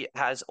 he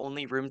has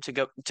only room to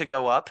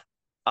go up.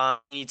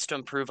 Needs to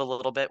improve a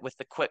little bit with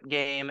the quick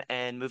game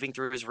and moving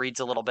through his reads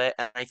a little bit.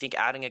 And I think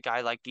adding a guy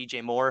like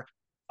DJ Moore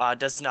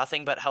does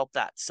nothing but help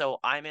that. So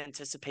I'm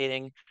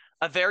anticipating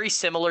a very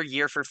similar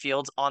year for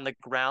Fields on the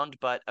ground,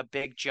 but a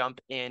big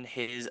jump in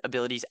his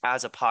abilities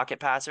as a pocket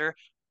passer.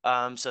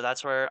 So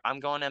that's where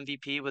I'm going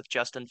MVP with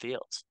Justin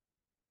Fields.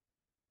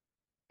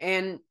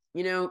 And,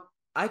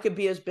 I could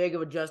be as big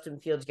of a Justin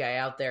Fields guy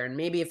out there. And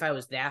maybe if I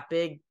was that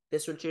big,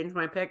 this would change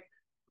my pick.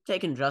 I'm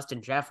taking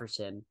Justin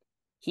Jefferson.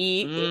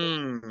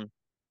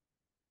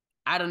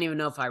 I don't even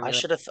know if I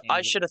should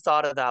have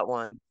thought of that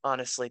one,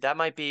 honestly. That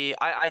might be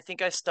I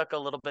think I stuck a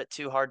little bit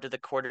too hard to the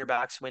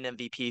quarterbacks win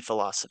MVP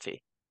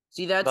philosophy.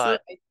 See, that's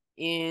what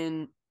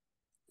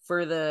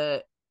for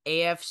the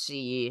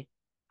AFC,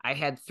 I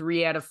had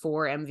 3 out of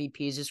 4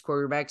 MVPs as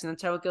quarterbacks, and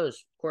that's how it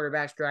goes.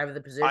 Quarterbacks drive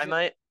the position. I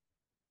might,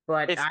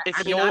 but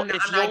if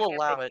you'll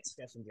allow it,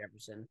 Justin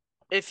Jefferson.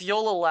 If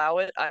you'll allow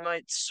it, I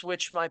might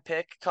switch my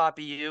pick,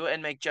 copy you,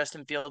 and make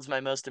Justin Fields my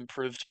most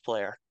improved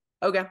player.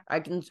 Okay, I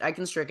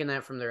can stricken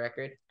that from the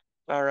record.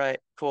 All right,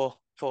 cool.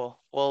 Cool.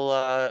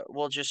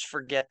 We'll just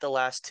forget the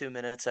last 2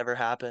 minutes ever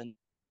happened.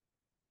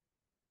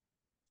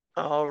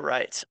 All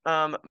right.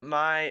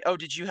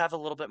 Did you have a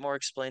little bit more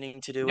explaining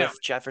to do No. with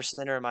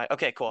Jefferson or my?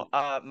 Okay, cool.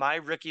 My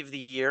rookie of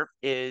the year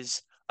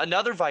is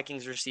another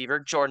Vikings receiver,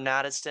 Jordan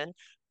Addison.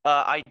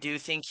 I do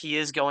think he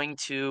is going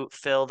to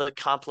fill the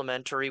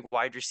complementary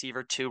wide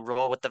receiver 2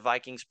 role with the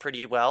Vikings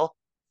pretty well.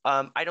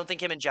 I don't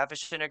think him and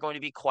Jefferson are going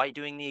to be quite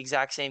doing the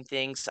exact same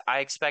things. I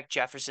expect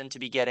Jefferson to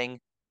be getting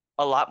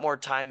a lot more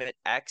time at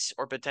X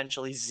or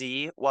potentially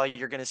Z, while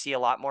you're going to see a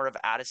lot more of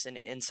Addison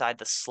inside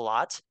the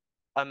slot.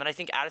 And I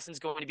think Addison's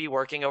going to be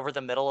working over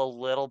the middle a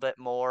little bit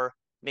more,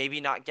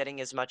 maybe not getting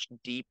as much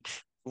deep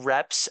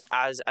reps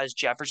as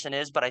Jefferson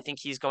is, but I think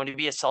he's going to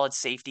be a solid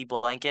safety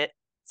blanket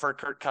for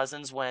Kirk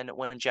Cousins when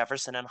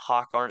Jefferson and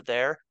Hawk aren't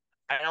there.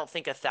 I don't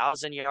think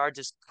 1,000 yards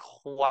is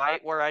quite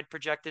where I'd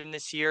project him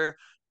this year.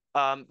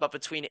 But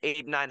between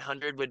 800 and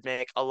 900 would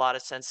make a lot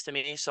of sense to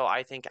me. So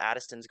I think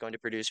Addison's going to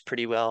produce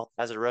pretty well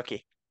as a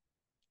rookie.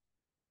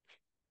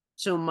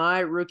 So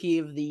my rookie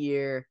of the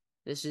year,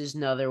 this is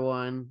another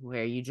one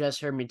where you just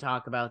heard me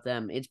talk about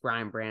them. It's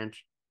Brian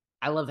Branch.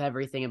 I love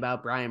everything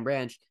about Brian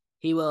Branch.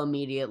 He will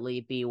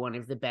immediately be one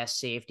of the best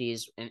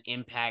safeties and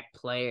impact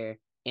player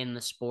in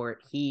the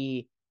sport.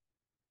 He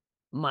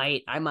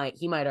might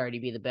already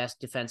be the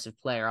best defensive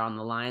player on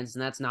the Lions,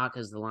 and that's not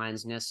because the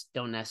Lions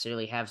don't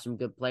necessarily have some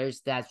good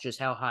players. That's just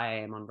how high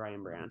I am on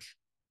Brian Branch.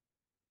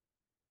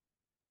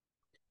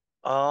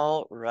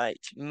 All right.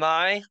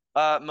 My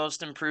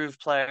most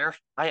improved player,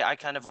 I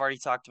kind of already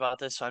talked about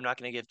this, so I'm not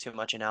going to give too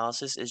much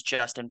analysis, is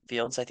Justin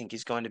Fields. I think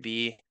he's going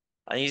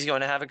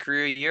to have a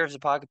career year as a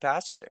pocket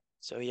passer.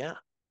 So yeah.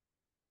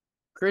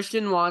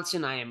 Christian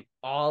Watson, I am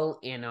all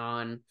in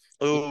on.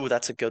 Oh,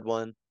 that's a good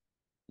one.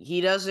 He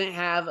doesn't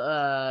have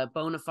a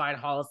bona fide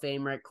Hall of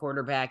Fame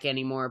quarterback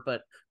anymore,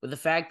 but with the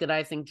fact that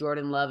I think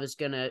Jordan Love is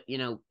going to,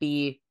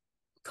 be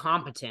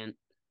competent,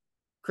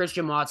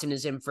 Christian Watson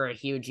is in for a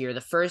huge year.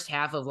 The first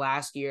half of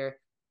last year,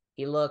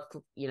 he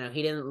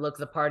didn't look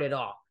the part at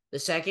all. The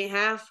second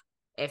half,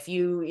 if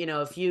you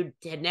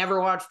had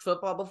never watched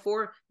football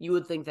before, you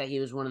would think that he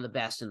was one of the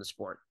best in the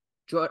sport.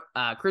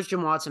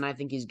 Christian Watson, I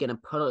think he's going to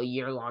put a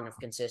year long of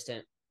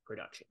consistent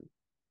production.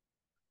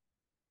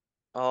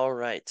 All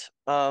right.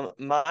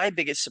 My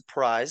biggest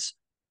surprise,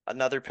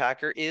 another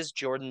Packer, is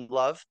Jordan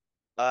Love.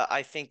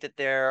 I think that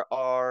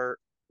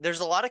there's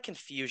a lot of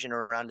confusion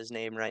around his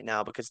name right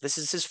now because this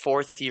is his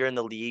 4th year in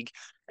the league,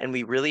 and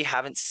we really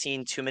haven't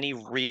seen too many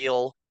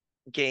real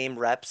game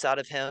reps out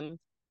of him.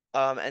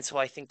 And so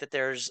I think that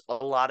there's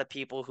a lot of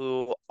people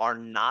who are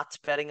not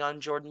betting on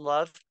Jordan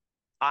Love.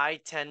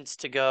 I tend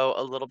to go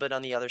a little bit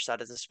on the other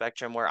side of the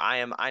spectrum where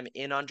I'm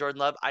in on Jordan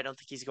Love. I don't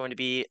think he's going to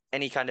be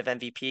any kind of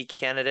MVP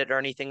candidate or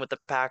anything with the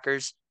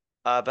Packers.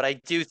 But I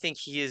do think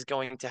he is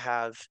going to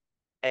have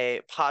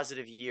a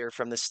positive year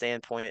from the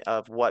standpoint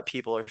of what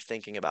people are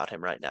thinking about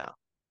him right now.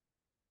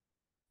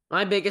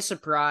 My biggest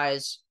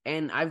surprise,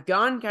 and I've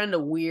gone kind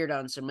of weird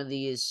on some of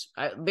these.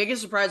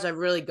 Biggest surprise, I've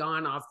really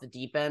gone off the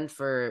deep end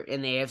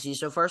in the AFC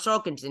so far, so I'll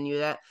continue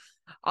that.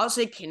 I'll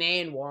say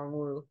Kene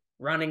Nwangwu,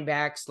 running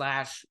back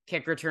 /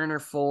 kick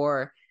returner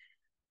for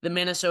the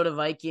Minnesota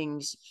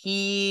Vikings.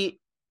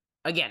 He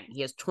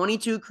has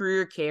 22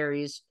 career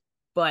carries,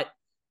 but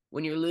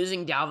when you're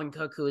losing Dalvin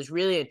Cook, who is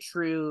really a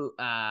true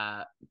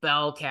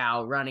bell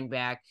cow running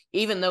back,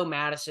 even though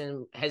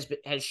Madison has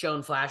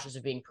shown flashes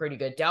of being pretty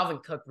good,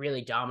 Dalvin Cook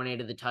really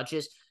dominated the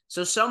touches.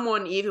 So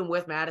someone, even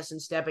with Madison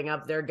stepping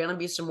up, there are going to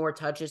be some more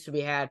touches to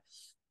be had.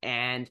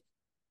 And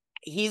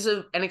he's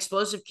an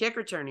explosive kick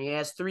returner. He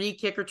has 3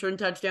 kick return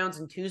touchdowns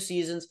in 2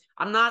 seasons.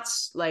 I'm not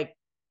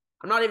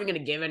even going to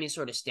give any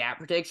sort of stat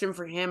prediction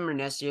for him or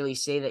necessarily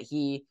say that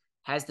he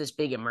has this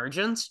big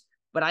emergence,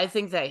 but I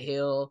think that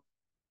he'll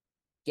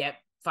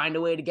find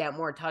a way to get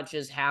more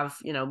touches,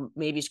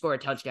 maybe score a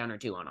touchdown or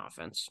 2 on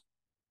offense.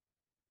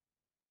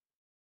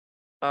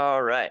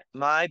 All right.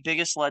 My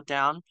biggest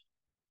letdown,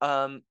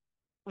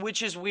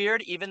 which is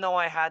weird, even though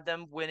I had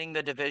them winning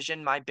the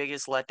division, my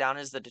biggest letdown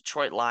is the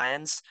Detroit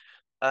Lions.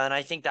 And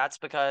I think that's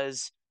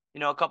because,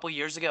 a couple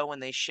years ago when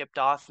they shipped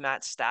off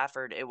Matt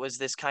Stafford, it was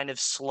this kind of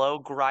slow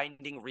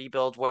grinding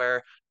rebuild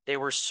where they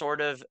were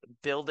sort of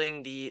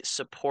building the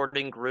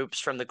supporting groups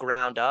from the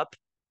ground up.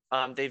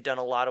 They've done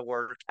a lot of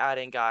work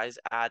adding guys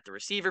at the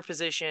receiver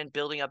position,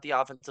 building up the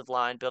offensive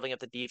line, building up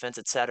the defense,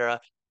 etc.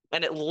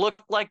 And it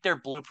looked like their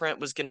blueprint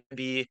was going to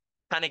be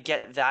kind of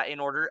get that in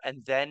order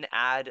and then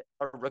add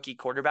a rookie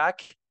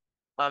quarterback.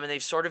 And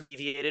they've sort of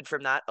deviated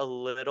from that a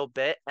little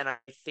bit. And I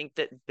think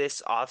that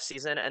this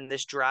offseason and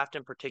this draft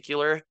in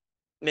particular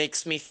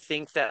makes me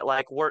think that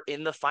we're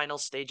in the final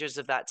stages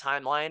of that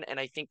timeline. And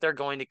I think they're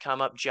going to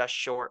come up just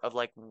short of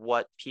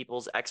what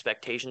people's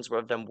expectations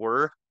of them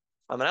were.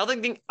 And I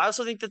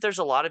also think that there's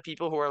a lot of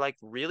people who are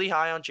really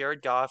high on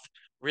Jared Goff,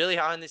 really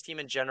high on this team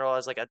in general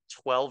as a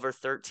 12 or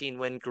 13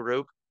 win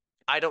group.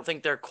 I don't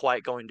think they're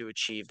quite going to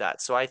achieve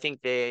that. So I think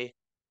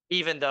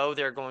even though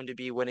they're going to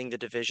be winning the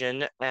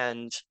division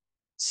and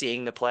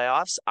seeing the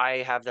playoffs, I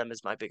have them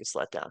as my biggest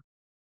letdown.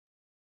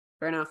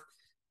 Fair enough.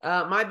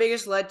 My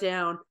biggest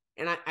letdown,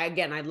 and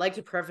I'd like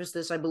to preface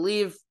this. I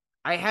believe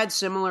I had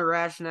similar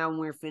rationale when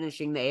we were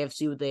finishing the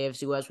AFC with the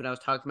AFC West when I was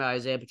talking about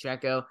Isaiah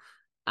Pacheco.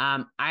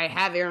 I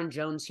have Aaron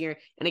Jones here.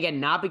 And again,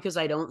 not because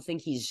I don't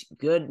think he's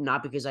good,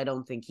 not because I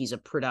don't think he's a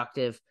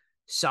productive,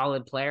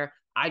 solid player.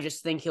 I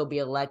just think he'll be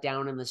a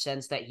letdown in the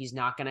sense that he's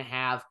not going to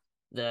have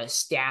the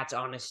stats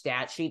on a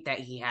stat sheet that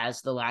he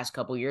has the last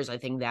couple years. I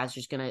think that's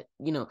just going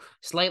to,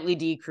 slightly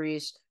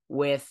decrease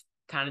with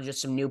kind of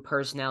just some new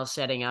personnel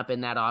setting up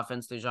in that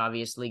offense. There's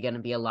obviously going to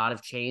be a lot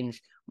of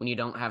change when you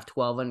don't have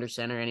 12 under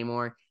center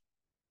anymore.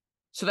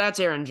 So that's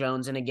Aaron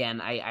Jones. And again,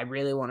 I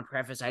really want to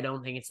preface, I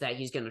don't think it's that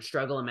he's going to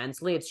struggle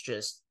immensely. It's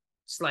just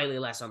slightly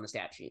less on the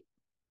stat sheet.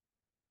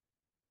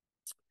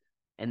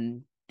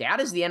 And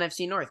that is the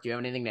NFC North. Do you have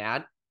anything to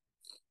add?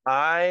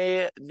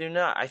 I do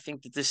not. I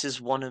think that this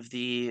is one of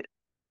the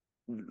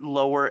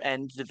lower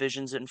end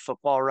divisions in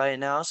football right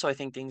now. So I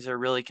think things are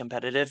really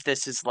competitive.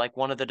 This is like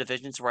one of the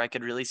divisions where I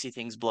could really see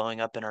things blowing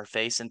up in our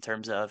face in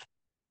terms of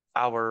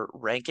our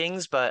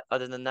rankings. But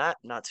other than that,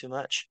 not too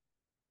much.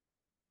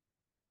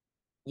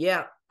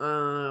 Yeah,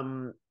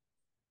 I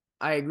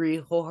agree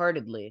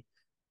wholeheartedly.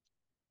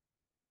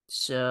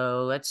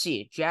 So let's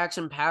see.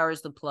 Jackson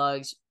Powers, the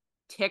plugs,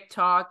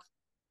 TikTok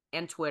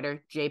and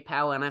Twitter,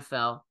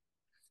 JPowNFL.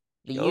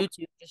 The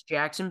YouTube is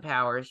Jackson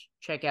Powers.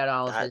 Check out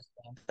all of his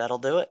stuff. That'll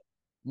do it.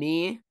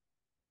 Me,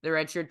 the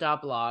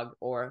redshirt.blog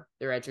or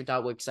the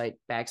redshirt.wixsite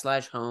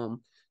 /home.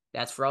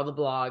 That's for all the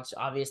blogs.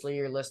 Obviously,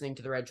 you're listening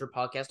to the Redshirt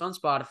podcast on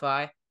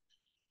Spotify.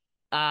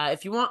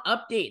 If you want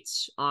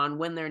updates on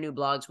when there are new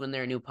blogs, when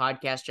there are new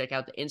podcasts, check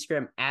out the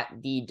Instagram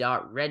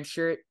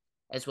 @the.redshirt,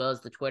 as well as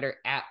the Twitter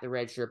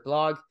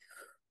 @the_redshirt_blog.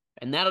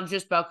 And that'll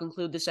just about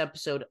conclude this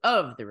episode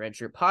of the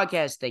Redshirt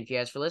podcast. Thank you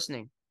guys for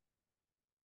listening.